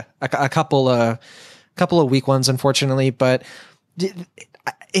with a couple of weak ones, unfortunately, but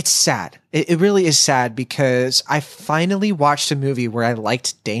it's sad. It really is sad because I finally watched a movie where I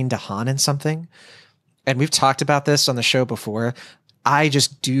liked Dane DeHaan in something. And we've talked about this on the show before. I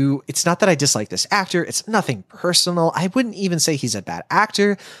just do. It's not that I dislike this actor. It's nothing personal. I wouldn't even say he's a bad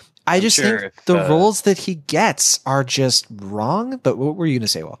actor. I just think the roles that he gets are just wrong. But what were you going to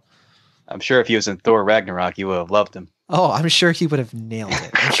say, Will? I'm sure if he was in Thor Ragnarok, you would have loved him. Oh, I'm sure he would have nailed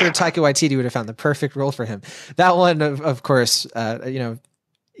it. I'm sure Taika Waititi would have found the perfect role for him. That one, of course,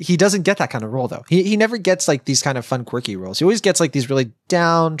 he doesn't get that kind of role, though. He never gets like these kind of fun, quirky roles. He always gets like these really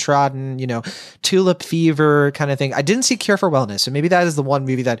downtrodden, tulip fever kind of thing. I didn't see Cure for Wellness, so maybe that is the one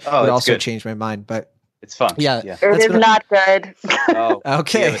movie that would also change my mind. But it's fun. Yeah. It is not good. Oh,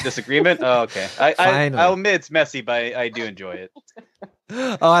 okay. You have a disagreement? Oh, okay. I'll admit it's messy, but I do enjoy it.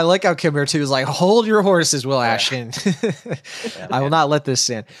 Oh, I like how Kimber too is like, hold your horses, Will Ashton. I will not let this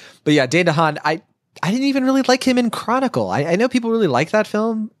stand. But yeah, Dane DeHaan, I didn't even really like him in Chronicle. I know people really like that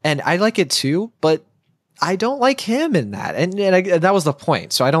film, and I like it too, but I don't like him in that. And that was the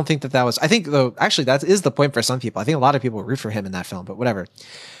point. So I don't think that was, I think though, actually that is the point for some people. I think a lot of people root for him in that film, but whatever.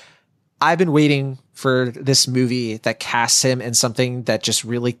 I've been waiting for this movie that casts him in something that just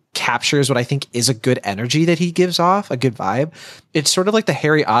really captures what I think is a good energy that he gives off, a good vibe. It's sort of like the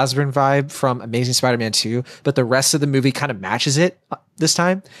Harry Osborn vibe from Amazing Spider-Man 2, but the rest of the movie kind of matches it this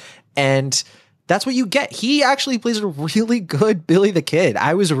time. And that's what you get. He actually plays a really good Billy the Kid.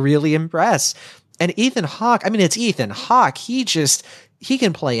 I was really impressed. And Ethan Hawke, I mean, it's Ethan Hawke. He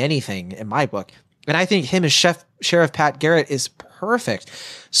can play anything in my book. And I think him as Sheriff Pat Garrett is perfect.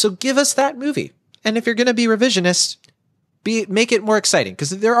 So give us that movie. And if you're going to be revisionist, make it more exciting. Because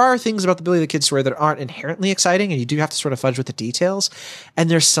there are things about the Billy the Kid story that aren't inherently exciting, and you do have to sort of fudge with the details. And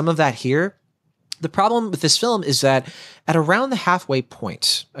there's some of that here. The problem with this film is that at around the halfway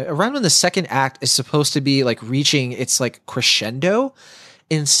point, around when the second act is supposed to be like reaching its like crescendo,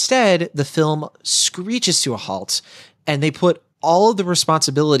 instead, the film screeches to a halt, and they put all of the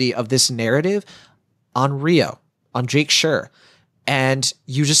responsibility of this narrative on Rio, on Jake Schur. And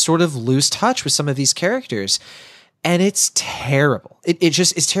you just sort of lose touch with some of these characters. And it's terrible. It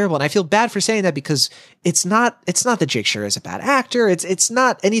just is terrible. And I feel bad for saying that because it's not that Jake Schur is a bad actor. It's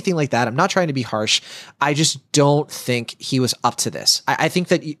not anything like that. I'm not trying to be harsh. I just don't think he was up to this. I think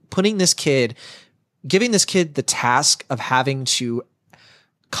that giving this kid the task of having to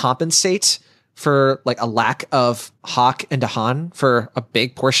compensate for like a lack of Hawk and DeHaan for a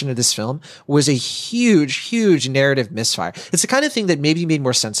big portion of this film was a huge narrative misfire. It's the kind of thing that maybe made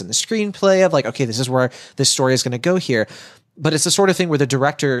more sense in the screenplay of like, okay, this is where this story is going to go here. But it's the sort of thing where the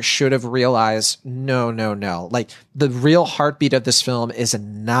director should have realized, no. Like the real heartbeat of this film is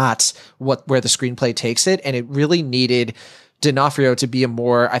not where the screenplay takes it. And it really needed D'Onofrio to be a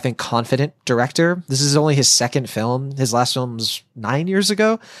more, I think, confident director. This is only his second film. His last film was 9 years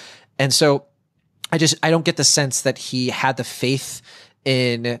ago. And so I don't get the sense that he had the faith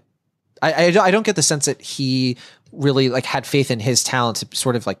in, I don't get the sense that he really like had faith in his talent to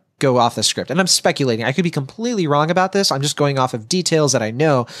sort of like go off the script. And I'm speculating. I could be completely wrong about this. I'm just going off of details that I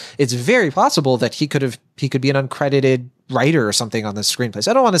know. It's very possible that he could be an uncredited writer or something on the screenplay.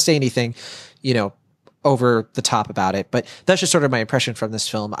 So I don't want to say anything, over the top about it, but that's just sort of my impression from this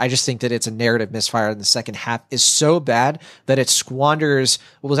film. I just think that it's a narrative misfire in the second half is so bad that it squanders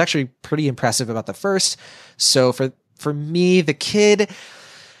what was actually pretty impressive about the first. So for me, The Kid,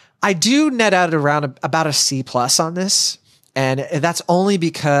 I do net out around about a C+ on this. And that's only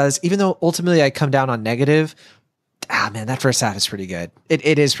because even though ultimately I come down on negative, that first half is pretty good.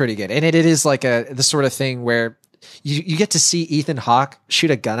 It is pretty good. And it is like the sort of thing where you get to see Ethan Hawke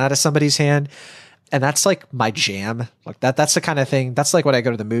shoot a gun out of somebody's hand. And that's like my jam. Like that's the kind of thing. That's like what I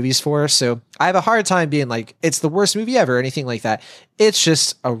go to the movies for. So I have a hard time being like, it's the worst movie ever or anything like that. It's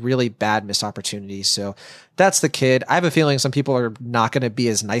just a really bad missed opportunity. So that's The Kid. I have a feeling some people are not going to be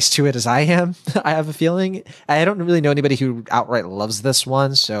as nice to it as I am. I have a feeling. I don't really know anybody who outright loves this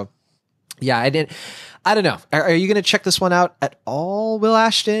one. So yeah, I don't know. Are you going to check this one out at all, Will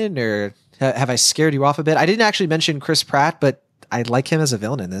Ashton? Or have I scared you off a bit? I didn't actually mention Chris Pratt, but I like him as a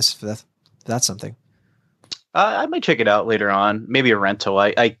villain in this. That's something. I might check it out later on. Maybe a rental.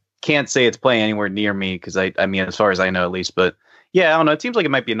 I can't say it's playing anywhere near me because I mean, as far as I know, at least. But yeah, I don't know. It seems like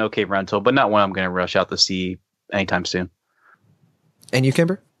it might be an okay rental, but not one I'm going to rush out to see anytime soon. And you,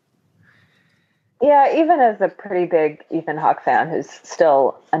 Kimber? Yeah, even as a pretty big Ethan Hawke fan who's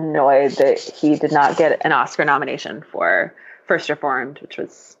still annoyed that he did not get an Oscar nomination for First Reformed, which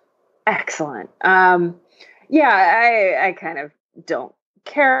was excellent. I kind of don't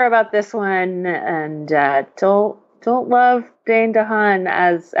care about this one and don't love Dane DeHaan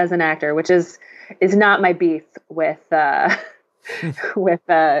as an actor, which is not my beef with with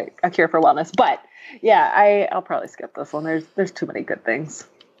A Cure for Wellness. But yeah, I'll probably skip this one. There's too many good things.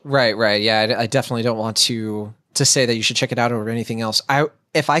 Right. Yeah, I definitely don't want to say that you should check it out over anything else.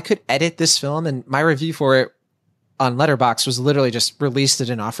 If I could edit this film, and my review for it on Letterboxd was literally just release the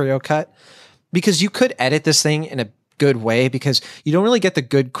D'Onofrio cut, because you could edit this thing in a good way, because you don't really get the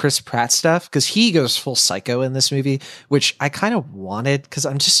good Chris Pratt stuff, because he goes full psycho in this movie, which I kind of wanted, because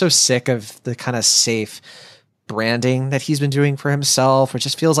I'm just so sick of the kind of safe branding that he's been doing for himself, which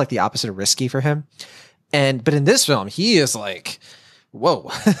just feels like the opposite of risky for him. But in this film, he is like,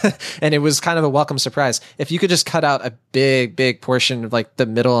 whoa. And it was kind of a welcome surprise. If you could just cut out a big portion of like the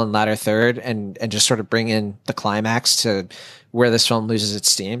middle and latter third and just sort of bring in the climax to where this film loses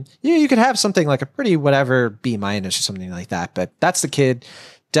its steam, you could have something like a pretty whatever B- or something like that. But that's The Kid.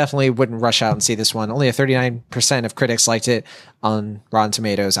 Definitely wouldn't rush out and see this one. Only a 39% of critics liked it on Rotten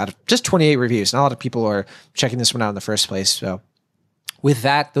Tomatoes out of just 28 reviews. Not a lot of people are checking this one out in the first place. So with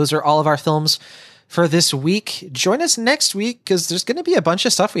that, those are all of our films for this week. Join us next week because there's going to be a bunch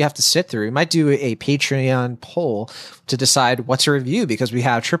of stuff we have to sit through. We might do a Patreon poll to decide what to review because we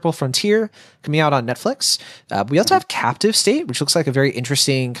have Triple Frontier coming out on Netflix. We also have Captive State, which looks like a very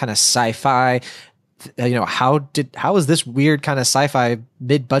interesting kind of sci-fi. How is this weird kind of sci-fi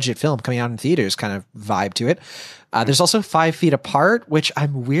mid-budget film coming out in theaters kind of vibe to it? There's also 5 Feet Apart, which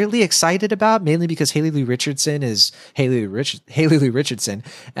I'm weirdly excited about, mainly because Haley Lou Richardson is Haley Lou Richardson,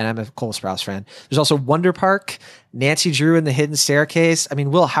 and I'm a Cole Sprouse fan. There's also Wonder Park, Nancy Drew and the Hidden Staircase. I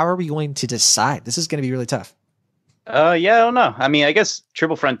mean, Will, how are we going to decide? This is going to be really tough. Yeah, I don't know. I mean, I guess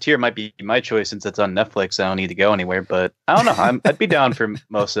Triple Frontier might be my choice since it's on Netflix. I don't need to go anywhere, but I don't know. I'd be down for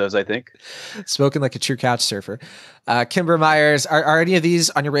most of those, I think. Spoken like a true couch surfer. Kimber Myers, are any of these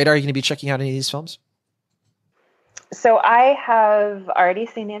on your radar? Are you going to be checking out any of these films? So I have already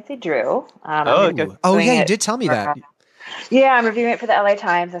seen Nancy Drew. Okay. Oh, yeah, you did tell me that. Yeah, I'm reviewing it for the LA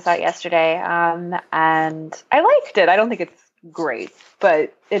Times. I saw it yesterday, and I liked it. I don't think it's great,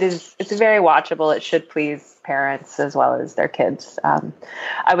 but it's very watchable. It should please parents as well as their kids.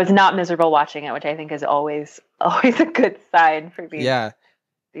 I was not miserable watching it, which I think is always a good sign for these. Yeah,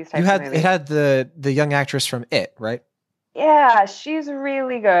 these types of movies. It had the young actress from It, right? Yeah, she's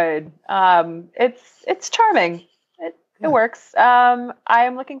really good. It's charming. It works. I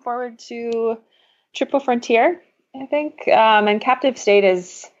am looking forward to Triple Frontier, I think. And Captive State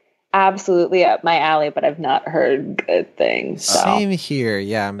is absolutely up my alley, but I've not heard good things. So. Same here.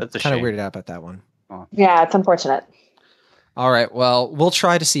 Yeah, I'm kind of weirded out about that one. Yeah, it's unfortunate. All right. Well, we'll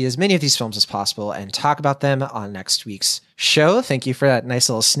try to see as many of these films as possible and talk about them on next week's show. Thank you for that nice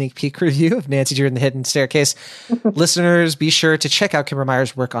little sneak peek review of Nancy Drew and the Hidden Staircase. Listeners, be sure to check out Kimber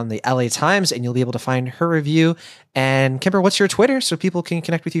Myers' work on the LA Times, and you'll be able to find her review. And Kimber, what's your Twitter so people can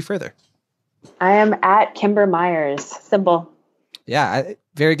connect with you further? I am at Kimber Myers. Simple. Yeah,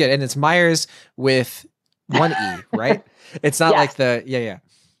 very good. And it's Myers with one E, right? It's not like the, yeah.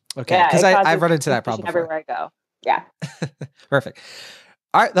 Okay, because I've run into that problem before. Everywhere I go. Yeah. Perfect.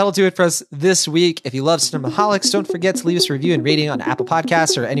 All right, that'll do it for us this week. If you love Cinemaholics, don't forget to leave us a review and rating on Apple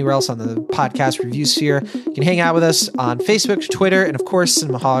Podcasts or anywhere else on the podcast review sphere. You can hang out with us on Facebook, Twitter, and of course,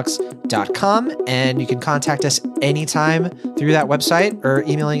 cinemaholics.com. And you can contact us anytime through that website or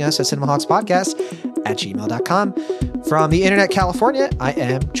emailing us at cinemaholics.podcast@gmail.com. From the Internet California, I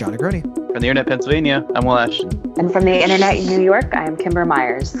am John Negroni. From the Internet Pennsylvania, I'm Will Ashton. And from the Internet New York, I am Kimber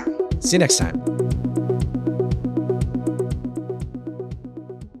Myers. See you next time.